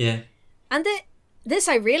know? Yeah. And this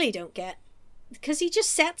I really don't get. Because he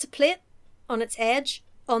just sets a plate on its edge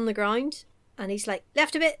on the ground, and he's like,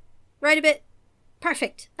 left a bit, right a bit,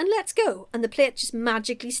 perfect, and let's go. And the plate just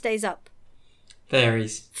magically stays up.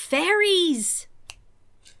 Fairies.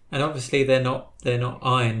 And obviously they're not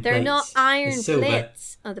iron. They're plates. not iron silver.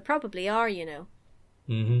 plates. Oh, they probably are, you know.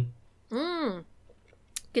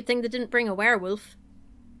 Good thing they didn't bring a werewolf.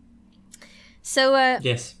 So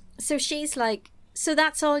yes. So she's like, so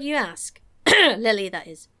that's all you ask? Lily, that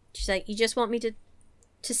is. She's like, you just want me to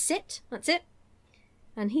sit? That's it?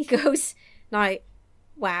 And he goes, now,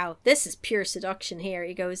 wow, this is pure seduction here.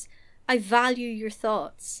 He goes, I value your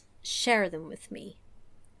thoughts. Share them with me.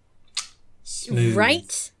 Smooth.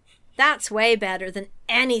 Right? That's way better than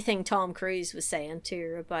anything Tom Cruise was saying to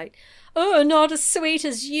her about, oh, not as sweet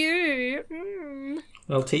as you.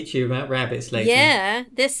 I'll teach you about rabbits later. Yeah,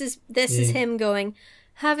 this is him going,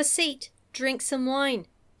 have a seat, drink some wine,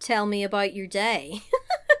 tell me about your day.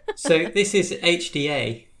 So this is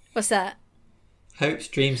HDA. What's that? Hopes,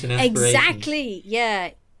 dreams and aspirations. Exactly,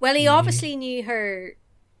 yeah. Well, he obviously knew her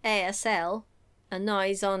ASL, and now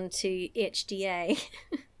he's on to HDA.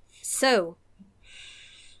 So,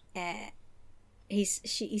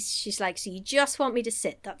 she's like, so you just want me to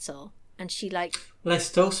sit, that's all. And she like... Well, I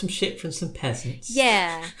stole some shit from some peasants.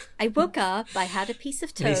 Yeah. I woke up, I had a piece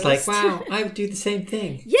of toast. And he's like, wow, I would do the same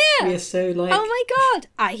thing. Yeah. We are so like... Oh my God,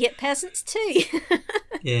 I hate peasants too.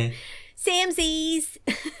 Yeah. Samesies.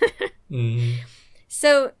 Mm.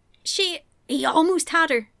 So he almost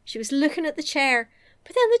had her. She was looking at the chair,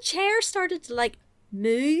 but then the chair started to like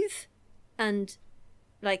move and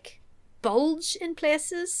like bulge in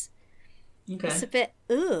places. Okay. It's a bit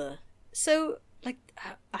ugh. So like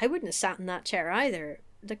I wouldn't have sat in that chair either.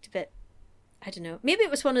 It looked a bit, I don't know. Maybe it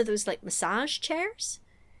was one of those like massage chairs.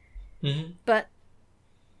 Mm-hmm. But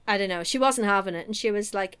I don't know. She wasn't having it, and she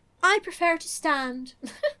was like, "I prefer to stand."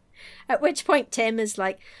 At which point Tim is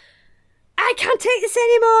like, "I can't take this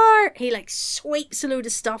anymore." He like sweeps a load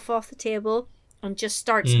of stuff off the table and just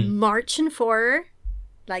starts marching for her.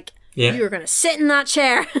 Like, you're going to sit in that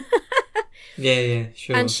chair. Yeah,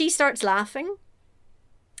 sure. And she starts laughing.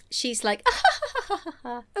 She's like,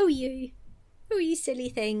 oh, you silly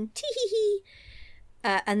thing. Tee-hee-hee.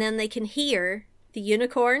 And then they can hear the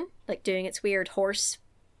unicorn, like, doing its weird horse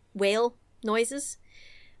wail noises.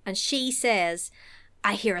 And she says,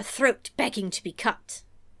 "I hear a throat begging to be cut."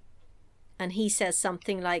 And he says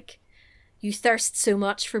something like, "You thirst so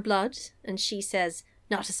much for blood?" And she says,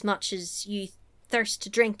 "Not as much as you thirst to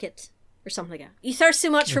drink it." Or something like that. "You thirst so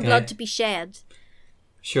much for blood to be shed."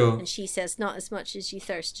 Sure. And she says, "Not as much as you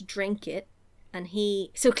thirst to drink it." And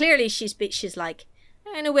so clearly she's like,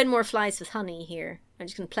 "I'm going to win more flies with honey here. I'm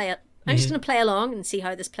just going to play it. I'm just going to play along and see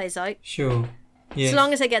how this plays out." Sure. Yes. So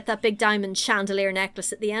long as I get that big diamond chandelier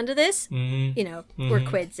necklace at the end of this, we're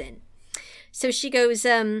quids in. So she goes,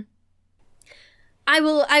 I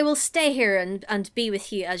will stay here and be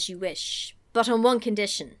with you as you wish, but on one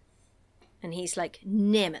condition." And he's like,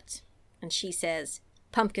 "Name it." And she says,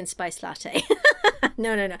 "Pumpkin spice latte."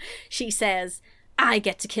 No. She says, "I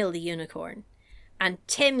get to kill the unicorn." And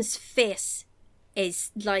Tim's face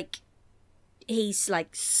is like, he's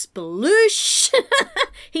like, sploosh.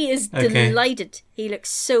 He is delighted. He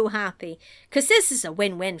looks so happy. Because this is a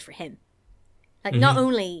win-win for him. Like, not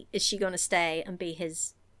only is she going to stay and be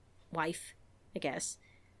his wife, I guess,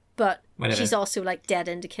 but she's also like dead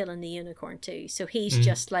into killing the unicorn too. So he's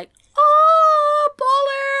just like, "Oh,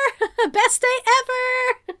 baller! Best day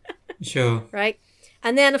ever!" Sure. Right?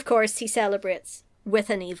 And then, of course, he celebrates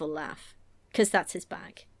with an evil laugh. Because that's his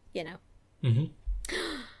bag, you know. Mm-hmm.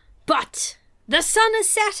 But the sun is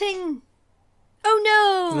setting. Oh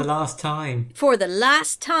no! For the last time. For the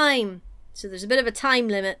last time. So there's a bit of a time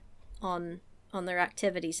limit on their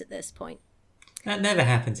activities at this point. That never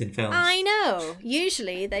happens in films. I know.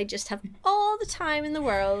 Usually they just have all the time in the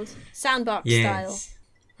world, sandbox style.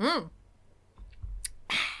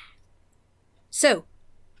 So,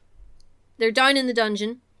 they're down in the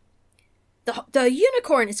dungeon. The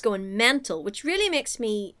unicorn is going mental, which really makes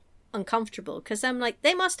me uncomfortable, because I'm like,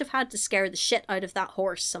 they must have had to scare the shit out of that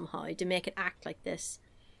horse somehow to make it act like this.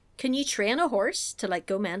 Can you train a horse to like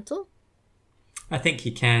go mental? I think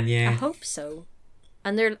you can, yeah. I hope so.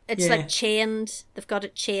 And it's like chained. They've got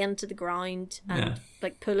it chained to the ground and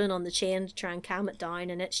like pulling on the chain to try and calm it down,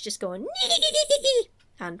 and it's just going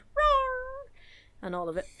and roar and all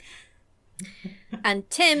of it. And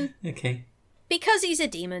Tim, because he's a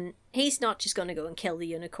demon, he's not just going to go and kill the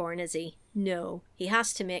unicorn, is he? No, he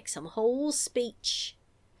has to make some whole speech.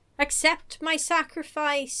 "Accept my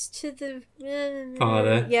sacrifice to the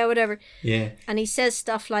Father." Yeah, whatever. Yeah. And he says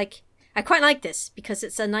stuff like, I quite like this because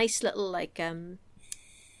it's a nice little like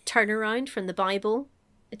turnaround from the Bible.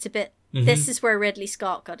 It's a bit, this is where Ridley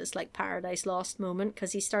Scott got his like Paradise Lost moment,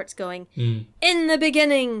 because he starts going, "In the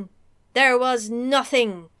beginning there was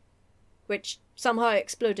nothing," which somehow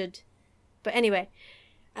exploded. But anyway,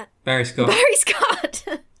 Barry Scott.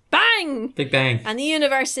 Bang! Big bang. And the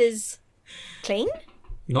universe is clean?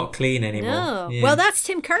 Not clean anymore. No. Yeah. Well, that's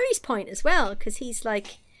Tim Curry's point as well, because he's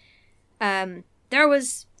like, there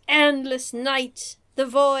was endless night, the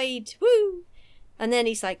void, woo! And then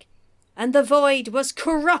he's like, and the void was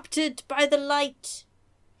corrupted by the light.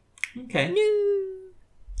 Okay. No.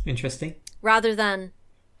 Interesting. Rather than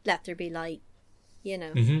let there be light, you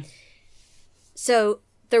know. Mm-hmm. So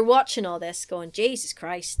they're watching all this going, Jesus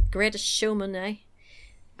Christ, greatest showman, eh?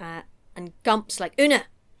 And Gump's like, "Una,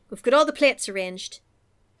 we've got all the plates arranged.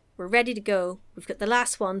 We're ready to go. We've got the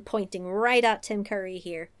last one pointing right at Tim Curry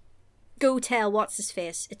here. Go tell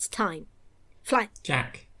what's-his-face. It's time. Fly."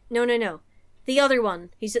 Jack. No. The other one,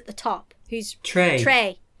 who's at the top. Who's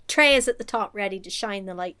Trey. Trey is at the top, ready to shine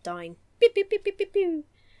the light down. Beep, beep, beep, beep, beep, beep.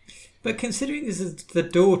 But considering the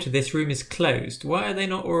door to this room is closed, why are they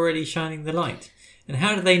not already shining the light? And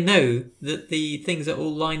how do they know that the things are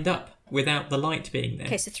all lined up without the light being there?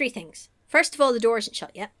 Okay, so 3 things. First of all, the door isn't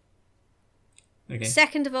shut yet. Okay.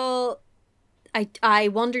 Second of all, I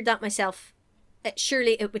wondered that myself.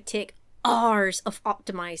 Surely it would take hours of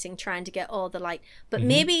optimizing trying to get all the light. But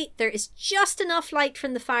maybe there is just enough light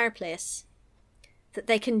from the fireplace that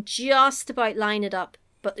they can just about line it up,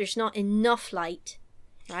 but there's not enough light,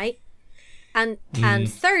 right? And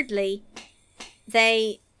thirdly,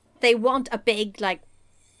 they want a big, like,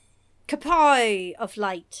 kapow of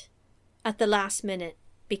light at the last minute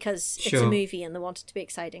because it's a movie and they want it to be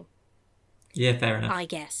exciting. Yeah, fair enough. I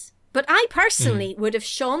guess. But I personally would have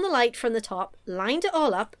shone the light from the top, lined it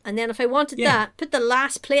all up, and then if I wanted that, put the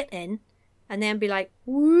last plate in, and then be like,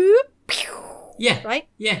 whoop, pew, right?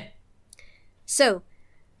 Yeah. So,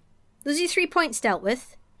 those are your 3 points dealt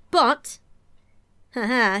with, but,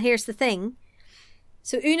 here's the thing.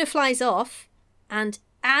 So Una flies off, and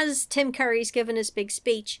as Tim Curry's given his big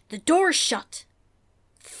speech, the door's shut.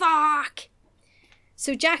 Fuck!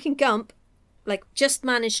 So Jack and Gump, like, just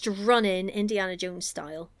managed to run in Indiana Jones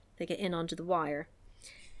style. They get in under the wire.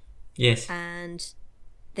 Yes. And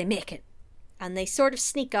they make it. And they sort of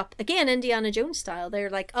sneak up, again, Indiana Jones style.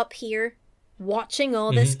 They're, like, up here, watching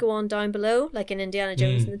all this go on down below, like in Indiana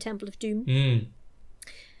Jones and the Temple of Doom.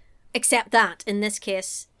 Except that, in this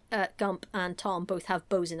case, Gump and Tom both have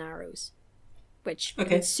bows and arrows. Which would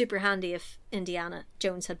be super handy if Indiana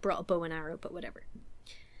Jones had brought a bow and arrow, but whatever.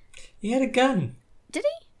 He had a gun. Did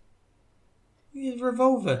he? He had a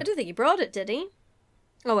revolver. I don't think he brought it, did he?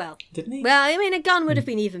 Oh well. Didn't he? Well, I mean, a gun would have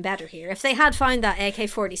been even better here. If they had found that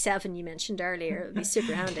AK-47 you mentioned earlier, it would be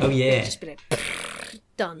super handy. Oh yeah. They'd just be like,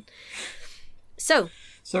 done. So.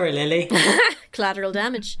 Sorry, Lily. Collateral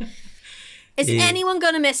damage. Is anyone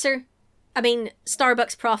going to miss her? I mean,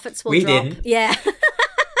 Starbucks profits will drop. We didn't. Yeah.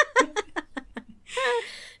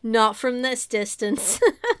 Not from this distance.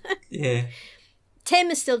 Yeah.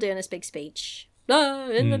 Tim is still doing his big speech.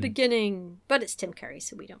 In the beginning. But it's Tim Curry,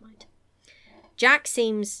 so we don't mind. Jack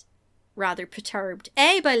seems rather perturbed.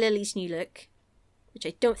 By Lily's new look, which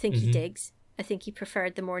I don't think he digs. I think he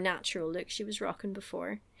preferred the more natural look she was rocking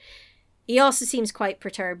before. He also seems quite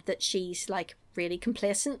perturbed that she's, like, really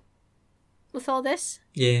complacent with all this.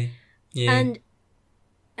 Yeah. Yeah. And,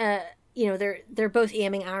 you know, they're both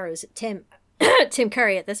aiming arrows at Tim. Tim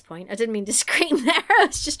Curry at this point. I didn't mean to scream there. I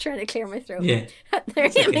was just trying to clear my throat. Yeah.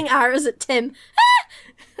 They're aiming arrows at Tim.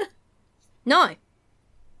 Now,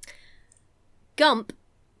 Gump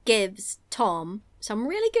gives Tom some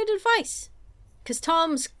really good advice. Because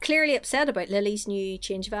Tom's clearly upset about Lily's new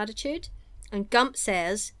change of attitude. And Gump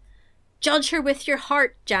says, judge her with your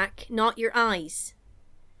heart, Jack, not your eyes.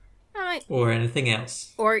 All right. Or anything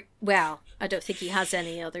else. Or, well, I don't think he has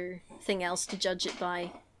any other thing else to judge it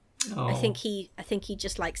by. Oh. I think he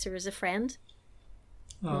just likes her as a friend.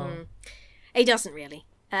 Oh. He doesn't really.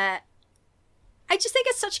 I just think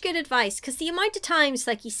it's such good advice because the amount of times,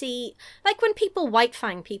 like, you see, like when people white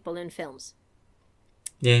fang people in films.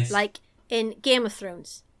 Yes. Like in Game of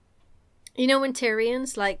Thrones. You know when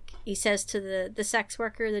Tyrion's, like, he says to the sex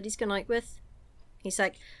worker that he's gone out with, he's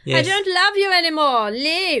like, yes. I don't love you anymore,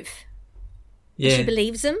 leave. Yeah. And she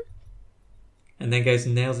believes him. And then goes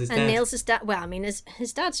and nails his dad. And nails his dad. Well, I mean,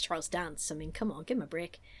 his dad's Charles Dance. I mean, come on, give him a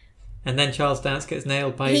break. And then Charles Dance gets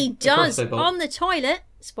nailed by he does, a crossbow bolt. on the toilet.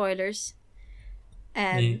 Spoilers.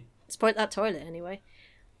 Spoiled that toilet anyway.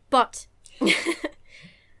 But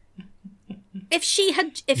if she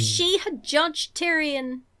had judged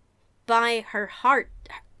Tyrion by her heart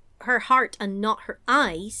and not her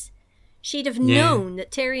eyes, she'd have known that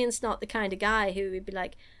Tyrion's not the kind of guy who would be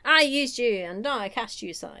like, I used you and now I cast you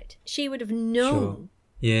aside. She would have known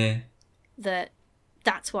that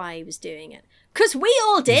that's why he was doing it. Because we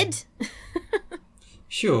all did.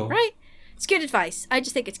 Sure. Right? It's good advice. I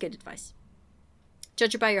just think it's good advice.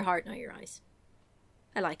 Judge her by your heart, not your eyes.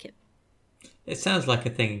 I like it. It sounds like a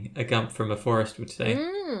thing a Gump from a forest would say.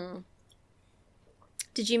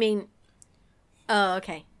 Did you mean... Oh,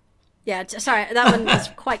 okay. Yeah, sorry, that one was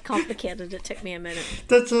quite complicated. It took me a minute.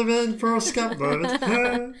 That's a man for a Scump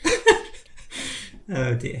moment.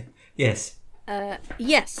 Oh dear. Yes.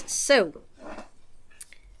 Yes, so...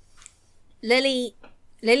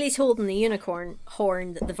 Lily's holding the unicorn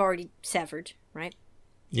horn that they've already severed, right?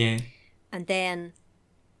 Yeah. And then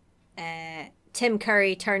Tim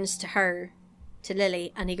Curry turns to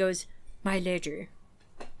Lily, and he goes, my lady.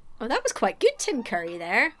 Oh, that was quite good, Tim Curry,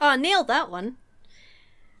 there. Oh, I nailed that one.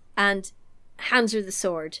 And hands her the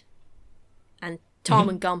sword. And Tom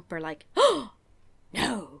and Gump are like, oh,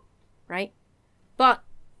 no. Right? But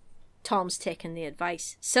Tom's taken the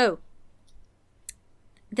advice. So,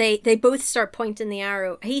 they both start pointing the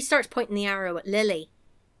arrow. He starts pointing the arrow at Lily.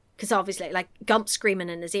 Because obviously, like, Gump's screaming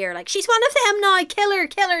in his ear, like, she's one of them now, kill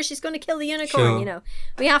her, she's going to kill the unicorn, you know.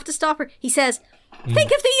 We have to stop her. He says,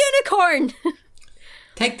 Think of the unicorn!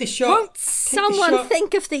 Take the shot. Won't Take the someone shot.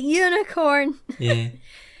 think of the unicorn? Yeah.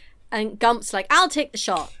 And Gump's like, I'll take the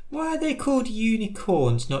shot. Why are they called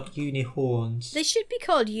unicorns, not unihorns? They should be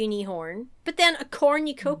called unihorn. But then a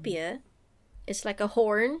cornucopia is like a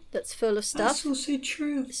horn that's full of stuff. That's also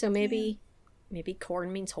true. So maybe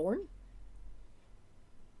corn means horn?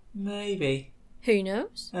 Maybe. Who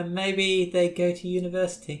knows? And maybe they go to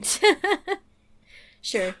university.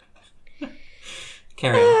 Sure.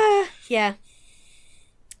 Carry on. Yeah.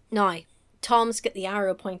 Now, Tom's got the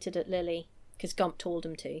arrow pointed at Lily because Gump told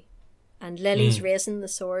him to. And Lily's raising the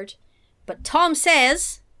sword. But Tom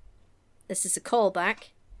says, this is a callback,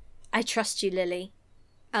 I trust you, Lily.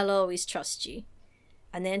 I'll always trust you.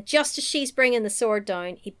 And then just as she's bringing the sword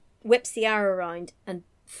down, he whips the arrow around and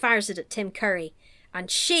fires it at Tim Curry.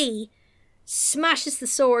 And she smashes the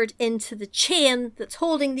sword into the chain that's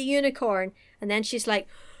holding the unicorn. And then she's like,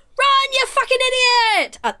 run, you fucking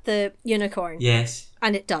idiot! At the unicorn. Yes.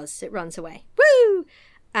 And it does. It runs away. Woo!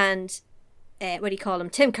 And what do you call him?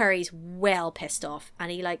 Tim Curry's well pissed off.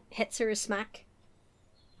 And he like hits her a smack.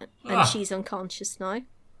 And she's unconscious now.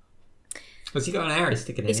 Has he got an arrow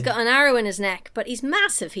sticking in He's him? got an arrow in his neck, but he's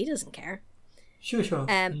massive. He doesn't care. Sure.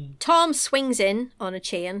 Tom swings in on a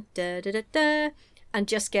chain. Da, da, da, da, and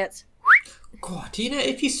just gets... God, do you know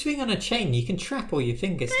if you swing on a chain, you can trap all your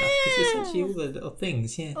finger stuff because it's actually all the little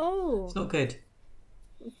things. Yeah, Oh. it's not good.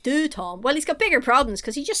 Do Tom. Well, he's got bigger problems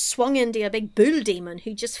because he just swung into a big bull demon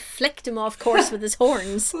who just flicked him off course with his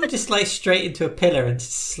horns. Or just like straight into a pillar and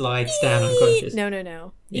slides down unconscious.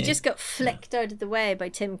 No. He Yeah. just got flicked out of the way by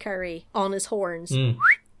Tim Curry on his horns.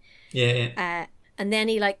 Yeah. And then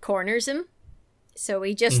he like corners him. So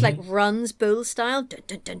he just like runs bull style, dun,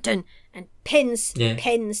 dun, dun, dun, and pins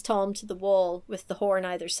Tom to the wall with the horn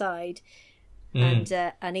either side.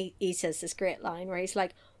 And he says this great line where he's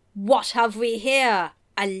like, "What have we here?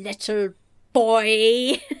 A little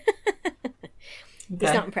boy." He's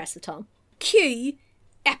not impressed with Tom. Cue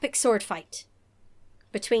epic sword fight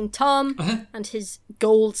between Tom and his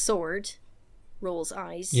gold sword. Rolls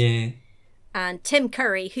eyes. Yeah. And Tim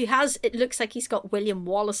Curry, who has, it looks like he's got William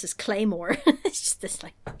Wallace's claymore. It's just this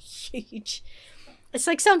like huge. It's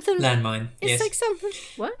like something. Landmine. It's yes. like something.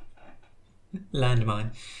 What? Landmine.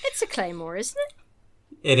 It's a claymore, isn't it?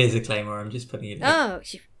 It is a claymore. I'm just putting it in. Oh,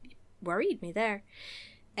 she worried me there.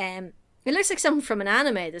 It looks like something from an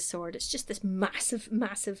anime, this sword. It's just this massive.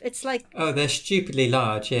 It's like. Oh, they're stupidly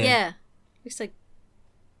large, yeah. Yeah. Looks like.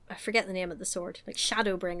 I forget the name of the sword. Like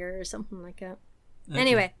Shadowbringer or something like that. Okay.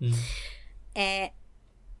 Anyway.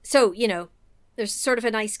 So, you know, there's sort of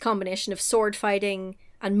a nice combination of sword fighting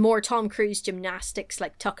and more Tom Cruise gymnastics,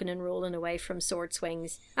 like tucking and rolling away from sword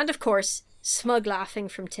swings. And of course, smug laughing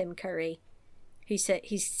from Tim Curry. He's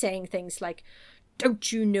saying things like,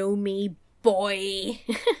 "Don't you know me, boy?"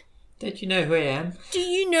 Don't you know who I am? Do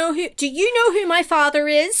you know who my father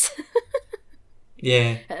is?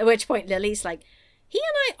 Yeah. At which point Lily's like, he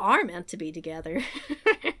and I are meant to be together.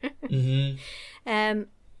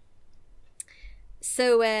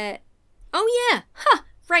 So, oh yeah,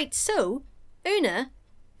 right, so, Una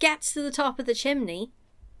gets to the top of the chimney.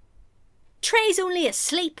 Trey's only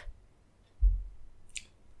asleep.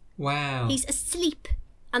 Wow. He's asleep.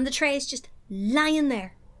 And the tray is just lying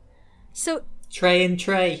there. So, Trey and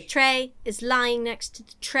Trey. Trey is lying next to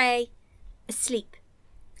the tray, asleep.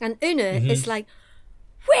 And Una is like,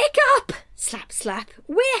 wake up! Slap, slap,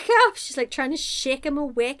 wake up! She's like trying to shake him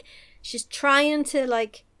awake. She's trying to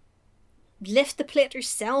like lift the plate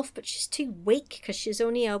herself, but she's too weak because she's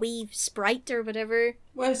only a wee sprite or whatever.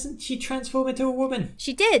 Why doesn't she transform into a woman?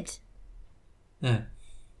 She did. No.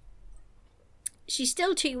 She's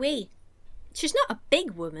still too wee. She's not a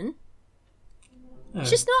big woman. Oh.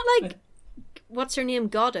 She's not like, what's her name,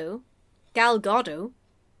 Godot? Gal Godot.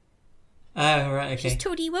 Oh, right, okay. She's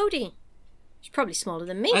toady woady. She's probably smaller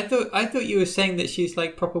than me. I thought you were saying that she's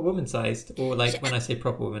like proper woman sized, or like when I say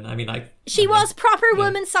proper woman, I mean like. She was proper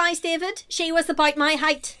woman sized, David. She was about my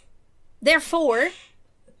height. Therefore,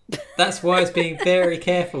 That's why I was being very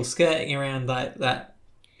careful skirting around that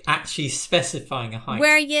actually specifying a height.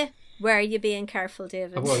 were you being careful,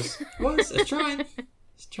 David? I was trying.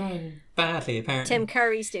 It's trying badly, apparently. Tim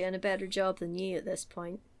Curry's doing a better job than you at this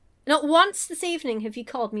point. Not once this evening have you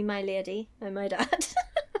called me my lady, I might add.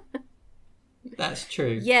 That's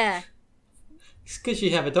true. Yeah. It's because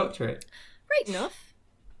you have a doctorate. Right enough.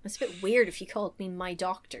 It's a bit weird if you called me my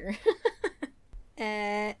doctor.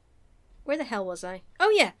 Where the hell was I?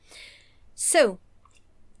 Oh, yeah. So.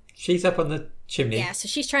 She's up on the chimney. Yeah, so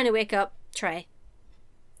she's trying to wake up Trey.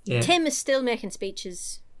 Yeah. Tim is still making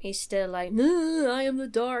speeches. He's still like, I am the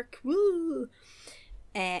dark. Woo.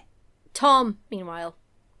 Tom, meanwhile,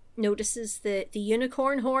 notices the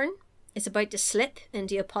unicorn horn is about to slip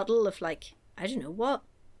into a puddle of, like, I don't know what.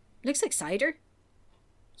 Looks like cider.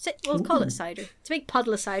 We'll call it cider. It's a big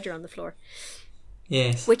puddle of cider on the floor.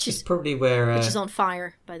 Yes. Which is probably where... which is on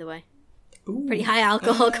fire, by the way. Ooh. Pretty high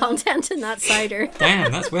alcohol content in that cider.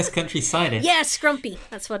 Damn, that's West Country cider. Yeah, scrumpy.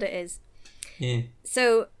 That's what it is. Yeah.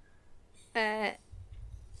 So,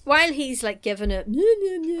 while he's like giving a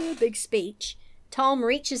big speech, Tom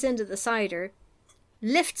reaches into the cider,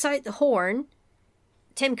 lifts out the horn.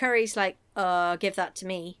 Tim Curry's like, give that to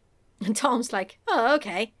me. And Tom's like, oh,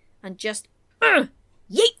 okay. And just,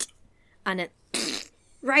 yeet! And it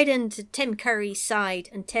right into Tim Curry's side.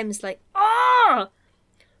 And Tim's like, oh!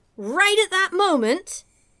 Right at that moment,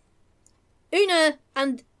 Una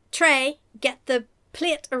and Trey get the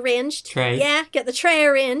plate arranged. Tray. Yeah, get the tray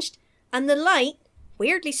arranged. And the light,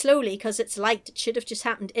 weirdly slowly, because it's light, it should have just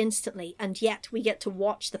happened instantly. And yet we get to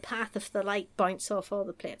watch the path of the light bounce off all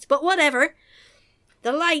the plates. But whatever.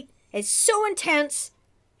 The light is so intense,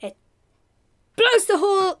 it blows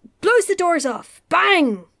the doors off.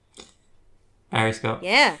 Bang! Barry Scott.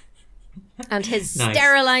 Yeah. And his Nice.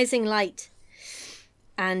 sterilizing light.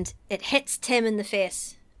 And it hits Tim in the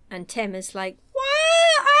face. And Tim is like,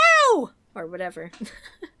 wow, ow! Or whatever.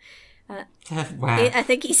 Wow. I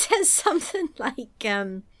think he says something like,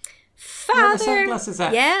 Where Father. are the sunglasses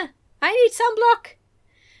at? Yeah, I need sunblock.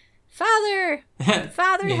 Father,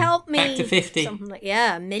 Yeah, help me. back to 50. Something like,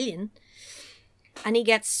 yeah, 1 million. And he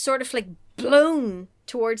gets sort of like blown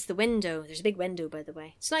towards the window. There's a big window, by the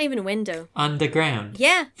way. It's not even a window. Underground.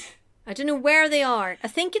 Yeah. I don't know where they are. I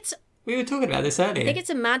think it's We were talking about this earlier.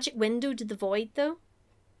 a magic window to the void, though.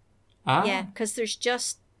 Ah, Yeah, because there's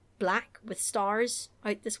just black with stars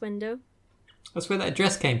out this window. that's where that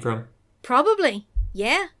dress came from. Probably.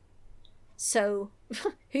 Yeah. So,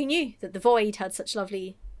 who knew that the void had such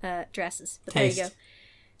lovely dresses? But Taste. there you go.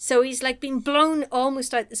 So he's like been blown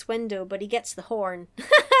almost out this window, but he gets the horn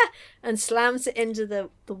and slams it into the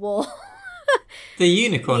wall. The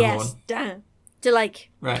unicorn Yes, one. damn. To like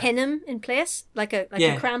Right. pin him in place, like a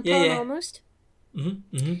Yeah, crampon yeah. almost.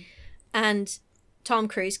 Mm-hmm. And Tom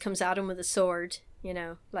Cruise comes at him with a sword, you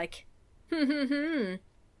know, like, do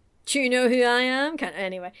you know who I am?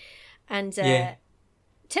 Anyway. And Yeah.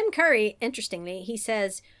 Tim Curry, interestingly, he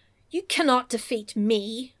says, you cannot defeat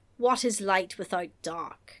me. What is light without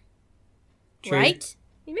dark? True. Right?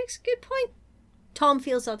 He makes a good point. Tom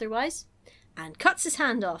feels otherwise and cuts his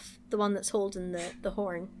hand off, the one that's holding the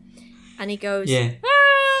horn. And he goes, Yeah.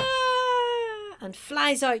 "Ah!" and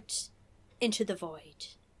flies out into the void.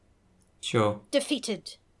 Sure.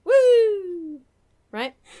 Defeated. Woo!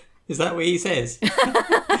 Right? Is that what he says?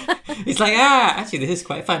 He's like, actually, this is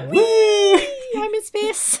quite fun. Woo! I'm in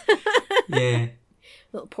space. Yeah.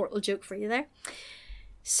 Little portal joke for you there.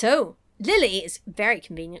 So, Lily is very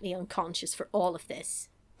conveniently unconscious for all of this.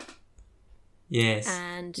 Yes.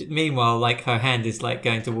 And Meanwhile, like, her hand is like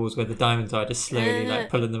going towards where the diamonds are, just slowly like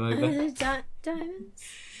pulling them over. diamonds.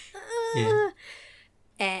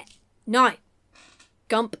 Yeah. Now,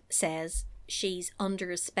 Gump says she's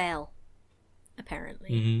under a spell, apparently,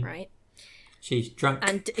 Mhm. right? She's drunk.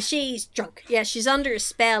 And she's drunk. Yeah, she's under a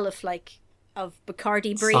spell of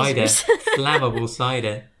Bacardi Cider. breezers. Flammable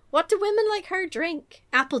cider. What do women like her drink?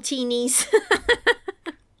 Apple teenies.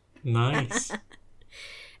 Nice.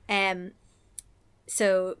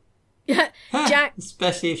 So, Jack.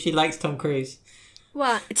 Especially if she likes Tom Cruise.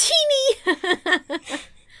 What? Teeny!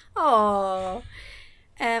 Oh.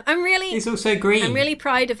 I'm He's also green. really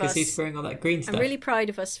proud of Because us. he's wearing all that green stuff. I'm really proud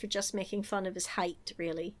of us for just making fun of his height,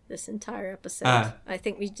 really, this entire episode. Ah. I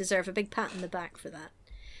think we deserve a big pat on the back for that.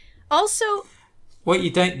 Also, What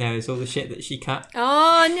you don't know is all the shit that she cut.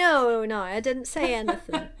 oh, no, I didn't say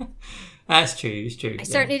anything. That's true, it's true. I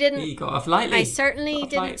certainly didn't- You got off lightly. I certainly Got off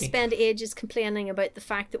didn't lightly. spend ages complaining about the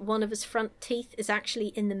fact that one of his front teeth is actually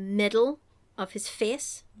in the middle of his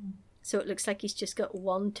face. So it looks like he's just got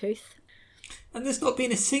one tooth. And there's not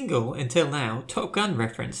been a single, until now, Top Gun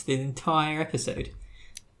reference the entire episode.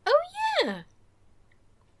 Oh, yeah.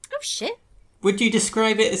 Oh, shit. Would you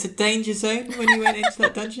describe it as a danger zone when you went into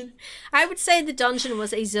that dungeon? I would say the dungeon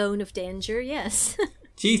was a zone of danger, yes.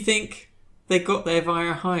 Do you think they got there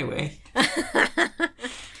via a highway?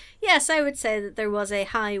 Yes, I would say that there was a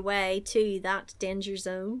highway to that danger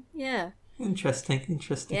zone. Yeah. Interesting.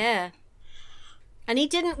 Yeah. And he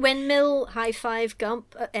didn't windmill high five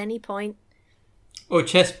Gump at any point. Or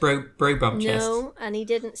chest bro bump chest. No, and he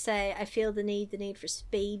didn't say, I feel the need for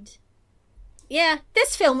speed. Yeah,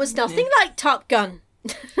 this film was nothing like Top Gun.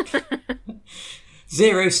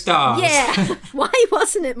 0 stars. Yeah, why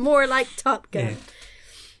wasn't it more like Top Gun?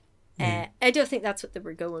 Yeah. I don't think that's what they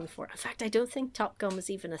were going for. In fact, I don't think Top Gun was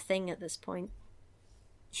even a thing at this point.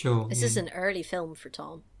 Sure. This is an early film for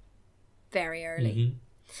Tom. Very early.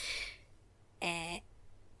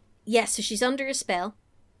 Yeah, so she's under a spell.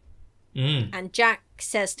 And Jack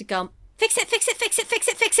says to Gump, fix it, fix it, fix it, fix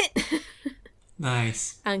it, fix it.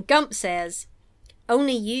 Nice. And Gump says,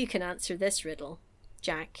 only you can answer this riddle,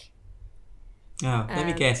 Jack. Oh, let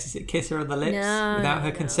me guess. Is it kiss her on the lips without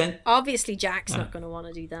her consent? Obviously, Jack's not going to want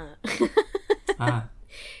to do that.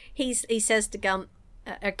 He says to Gump,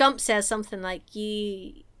 Gump says something like,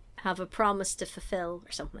 you have a promise to fulfill,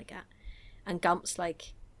 or something like that. And Gump's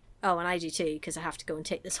like, oh, and I do too, because I have to go and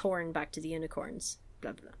take this horn back to the unicorns.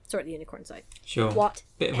 Blah, blah, blah. Sort the unicorns out. Sure. What?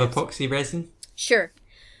 Bit of epoxy resin? Sure.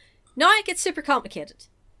 Now it gets super complicated.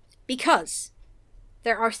 Because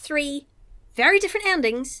there are 3 very different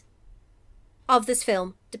endings of this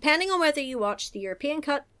film, depending on whether you watch the European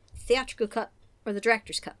cut, theatrical cut, or the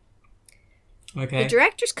director's cut. Okay. The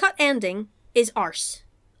director's cut ending is arse.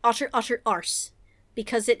 Utter arse.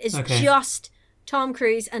 Because it is just Tom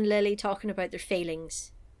Cruise and Lily talking about their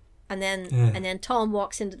feelings. And then Tom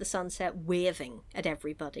walks into the sunset waving at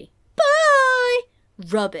everybody. Bye!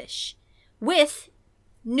 Rubbish. With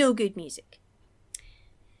no good music.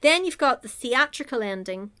 Then you've got the theatrical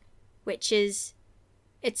ending, which is,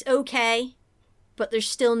 it's okay, but there's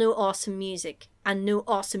still no awesome music and no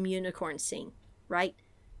awesome unicorn scene, right?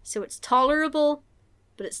 So it's tolerable,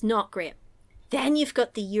 but it's not great. Then you've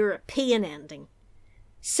got the European ending.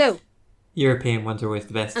 So, European ones are always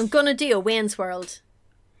the best. I'm going to do a Wayne's World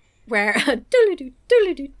where doodly-doo,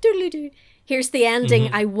 doodly-doo, doodly-doo. Here's the ending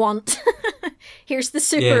I want. Here's the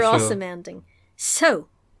super awesome ending. So,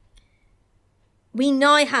 we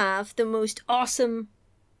now have the most awesome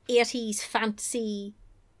 80s fantasy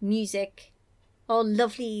music. All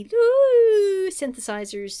lovely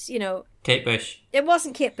synthesizers, you know. Kate Bush. It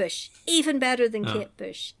wasn't Kate Bush. Even better than Kate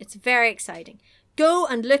Bush. It's very exciting. Go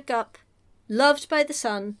and look up Loved by the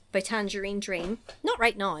Sun by Tangerine Dream. Not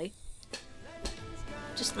right now. I'm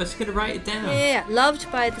just going to write it down. Yeah,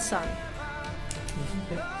 Loved by the Sun.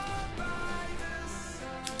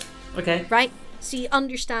 Okay. Right? So you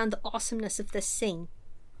understand the awesomeness of this scene.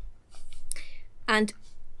 And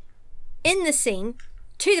in the scene,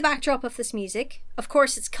 to the backdrop of this music, of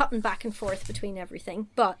course it's cutting back and forth between everything,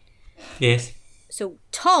 but... Yes. So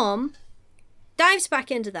Tom dives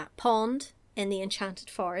back into that pond in the Enchanted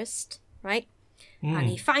Forest, right? And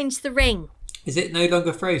he finds the ring. Is it no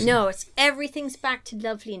longer frozen? No, everything's back to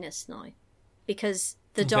loveliness now. Because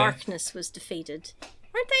the darkness was defeated.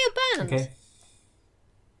 Aren't they a band? Okay.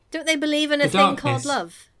 Don't they believe in a thing called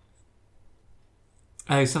love?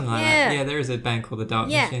 Oh, something like that. Yeah, there is a band called The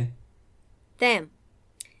Darkness. Yeah. Them.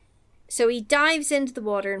 So he dives into the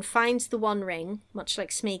water and finds the one ring, much like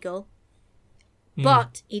Smeagol.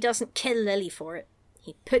 But he doesn't kill Lily for it.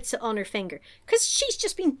 He puts it on her finger. Because she's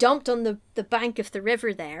just been dumped on the bank of the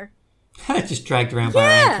river there. Just dragged around by her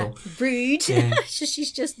ankle. Rude. Yeah.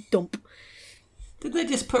 She's just dump. Did they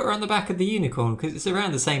just put her on the back of the unicorn? Because it's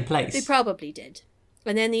around the same place. They probably did.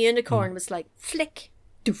 And then the unicorn was like, flick,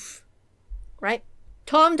 doof. Right?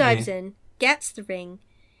 Tom dives in, gets the ring.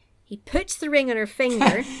 He puts the ring on her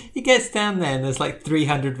finger. He gets down there and there's like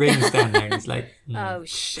 300 rings down there. And he's like, oh,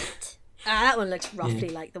 shit. That one looks roughly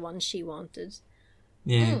like the one she wanted.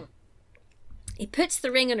 Yeah. He puts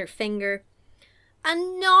the ring on her finger.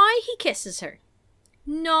 And now he kisses her.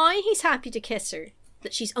 Now he's happy to kiss her.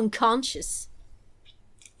 That she's unconscious.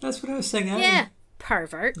 That's what I was saying earlier. Yeah.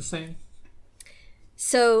 Pervert. The same.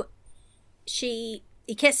 So he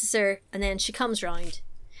kisses her and then she comes round.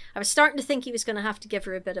 I was starting to think he was going to have to give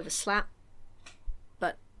her a bit of a slap,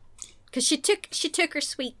 but because she took her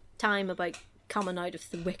sweet time about coming out of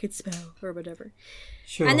the wicked spell or whatever.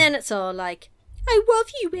 Sure. And then it's all like, "I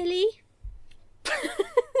love you, Willie."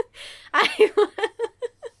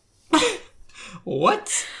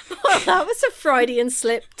 What? Well, that was a Freudian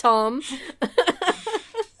slip, Tom.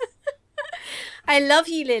 I love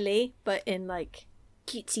you, Lily, but in like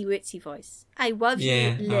cutesy wootsy voice. I love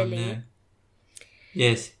you, Lily. Oh, no.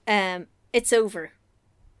 Yes. It's over.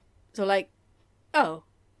 So like, oh,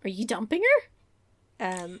 are you dumping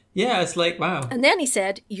her? Yeah, it's like, wow. And then he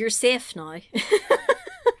said, "You're safe now."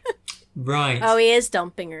 Right. Oh, he is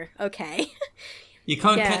dumping her. Okay. You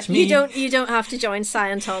can't catch me. You don't have to join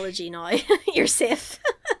Scientology now. You're safe.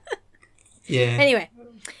 Yeah. Anyway,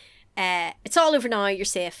 it's all over now. You're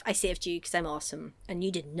safe. I saved you because I'm awesome, and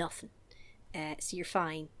you did nothing. So you're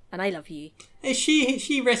fine, and I love you.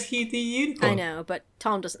 She rescued the unicorn. I know, but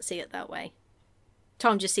Tom doesn't see it that way.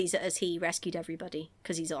 Tom just sees it as he rescued everybody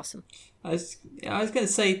because he's awesome. I was going to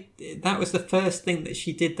say that was the first thing that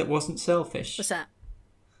she did that wasn't selfish. What's that?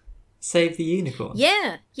 save the unicorn.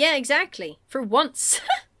 Yeah, exactly. For once.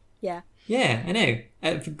 Yeah. Yeah, I know.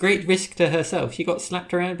 At great risk to herself, she got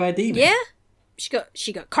slapped around by a demon. Yeah.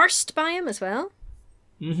 She got cursed by him as well.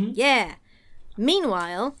 Mm-hmm. Yeah.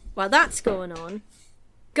 Meanwhile, while that's going on,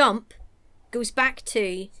 Gump goes back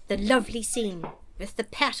to the lovely scene with the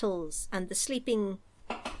petals and the sleeping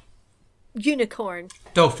unicorn.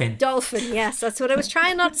 Dolphin, yes, that's what I was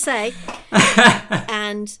trying not to say.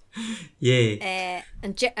 And yeah.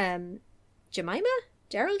 Jemima?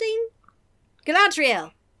 Geraldine?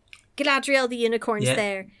 Galadriel, the unicorn's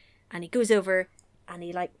there. And he goes over and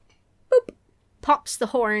he like, boop, pops the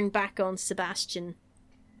horn back on Sebastian.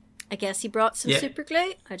 I guess he brought some super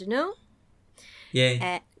glue. I don't know.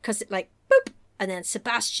 Yeah. Because it like, boop. And then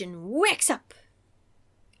Sebastian wakes up.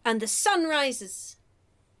 And the sun rises.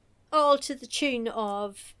 All to the tune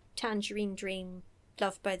of Tangerine Dream,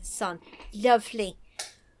 Loved by the Sun. Lovely.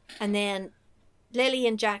 And then Lily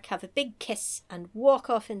and Jack have a big kiss and walk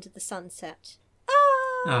off into the sunset.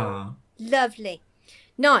 Oh, lovely.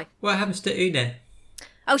 Now, what happens to Una?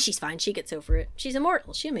 Oh, she's fine. She gets over it. She's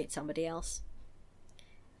immortal. She'll meet somebody else.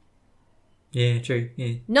 Yeah, true.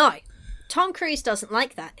 Yeah. Now, Tom Cruise doesn't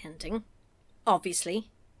like that ending. Obviously.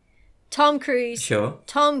 Tom Cruise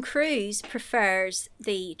prefers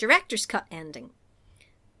the director's cut ending.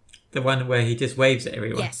 The one where he just waves at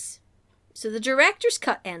everyone. Yes. So the director's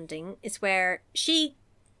cut ending is where she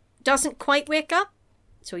doesn't quite wake up.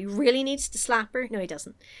 So he really needs to slap her. No, he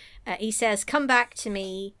doesn't. He says, come back to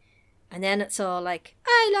me. And then it's all like,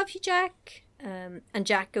 I love you, Jack. And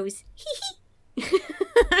Jack goes, hee hee.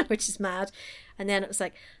 Which is mad. And then it was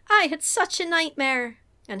like, I had such a nightmare.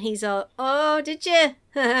 And he's all, oh, did you?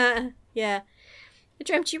 Yeah. I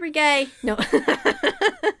dreamt you were gay. No.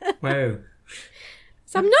 Wow.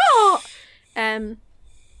 So I'm not. And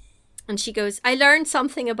she goes, I learned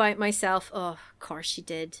something about myself. Oh, of course she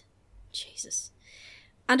did. Jesus.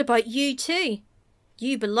 And about you too.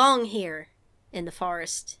 You belong here in the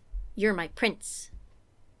forest. You're my prince.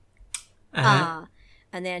 Uh-huh.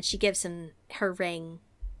 And then she gives him her ring.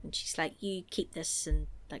 And she's like, you keep this and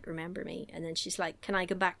like remember me. And then she's like, can I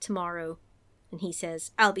go back tomorrow? And he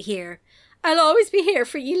says, I'll be here. I'll always be here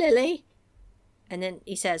for you, Lily. And then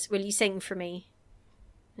he says, will you sing for me?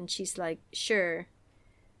 And she's like, sure.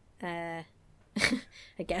 I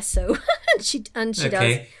guess so. and she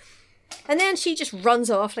does. And then she just runs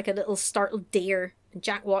off like a little startled deer. And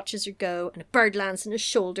Jack watches her go. And a bird lands on his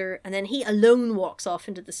shoulder. And then he alone walks off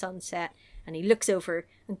into the sunset. And he looks over.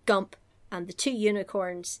 And Gump and the two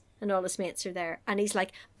unicorns and all his mates are there. And he's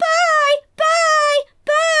like, bye, bye,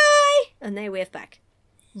 bye. And they wave back.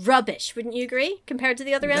 Rubbish, wouldn't you agree? Compared to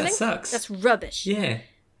the other ending? That sucks. That's rubbish. Yeah.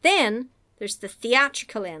 Then there's the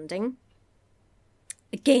theatrical ending.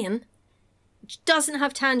 Again, which doesn't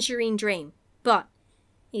have Tangerine Dream. But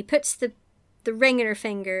he puts the ring in her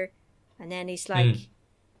finger. And then he's like,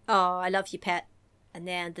 oh, I love you, pet. And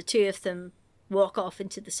then the two of them walk off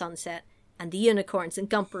into the sunset. And the unicorns and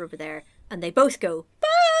Gump are over there. And they both go, bye!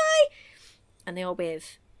 And they all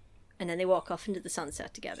wave. And then they walk off into the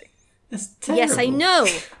sunset together. That's terrible. Yes, I know.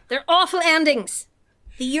 They're awful endings.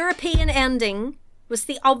 The European ending was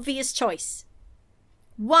the obvious choice.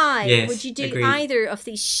 Why would you do either of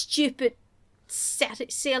these stupid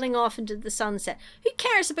sailing off into the sunset? Who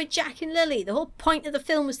cares about Jack and Lily? The whole point of the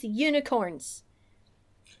film was the unicorns.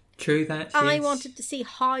 True that. I wanted to see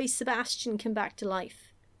how Sebastian came back to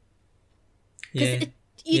life. Because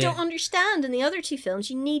you don't understand in the other two films.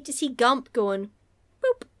 You need to see Gump going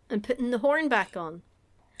boop and putting the horn back on.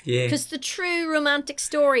 Yeah. Because the true romantic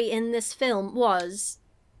story in this film was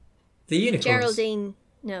the unicorns.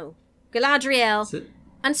 Galadriel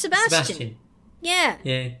and Sebastian. Yeah.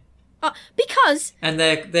 Yeah. Because and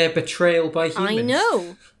their betrayal by humans. I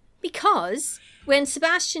know. Because when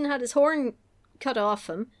Sebastian had his horn cut off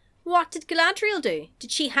him, what did Galadriel do?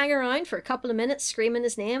 Did she hang around for a couple of minutes screaming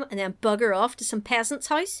his name and then bugger off to some peasant's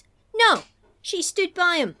house? No. She stood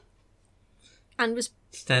by him and was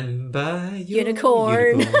stand by your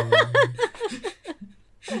unicorn.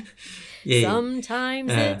 Yeah.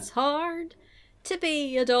 Sometimes it's hard to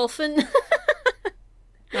be a dolphin.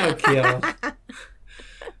 Oh, God.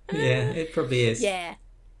 Yeah, it probably is. Yeah.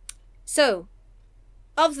 So,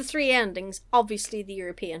 of the three endings, obviously the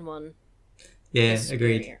European one. Yeah,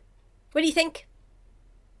 agreed. What do you think?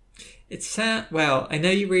 It's well, I know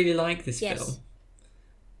you really like this film,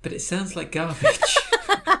 but it sounds like garbage.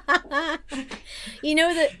 You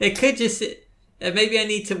know that it could just maybe I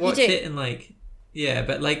need to watch it and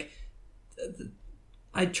but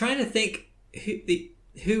I'm trying to think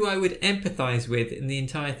who I would empathize with in the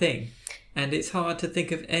entire thing, and it's hard to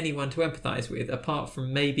think of anyone to empathize with apart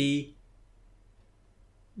from maybe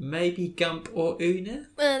maybe Gump or Una?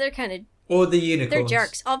 Well, they're kind of... Or the unicorns. They're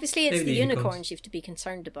jerks. Obviously, it's Maybe the unicorns. unicorns you have to be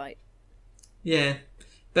concerned about. Yeah.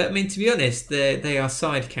 But, I mean, to be honest, they are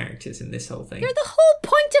side characters in this whole thing. They're the whole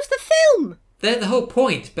point of the film! They're the whole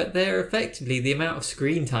point, but they're effectively the amount of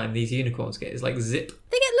screen time these unicorns get is like zip.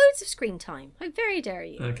 They get loads of screen time. How very dare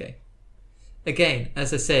you? Okay. Again,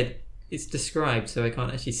 as I said, it's described, so I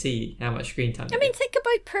can't actually see how much screen time they I mean, get. think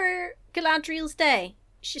about per Galadriel's day.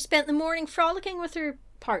 She spent the morning frolicking with her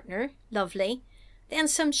partner. Lovely. Then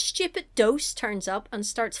some stupid dose turns up and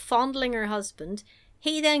starts fondling her husband.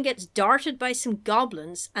 He then gets darted by some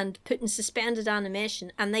goblins and put in suspended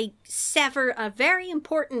animation, and they sever a very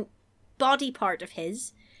important body part of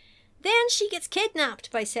his. Then she gets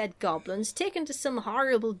kidnapped by said goblins, taken to some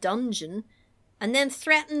horrible dungeon, and then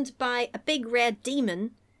threatened by a big red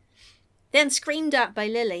demon, then screamed at by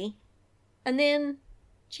Lily, and then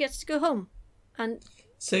she gets to go home. And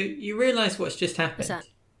So you realise what's just happened? what's that?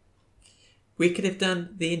 We could have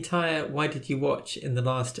done the entire Why Did You Watch in the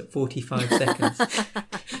last 45 seconds.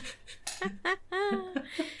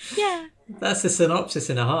 Yeah. That's a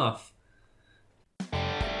synopsis and a half.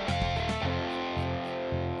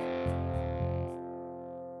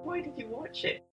 Why did you watch it?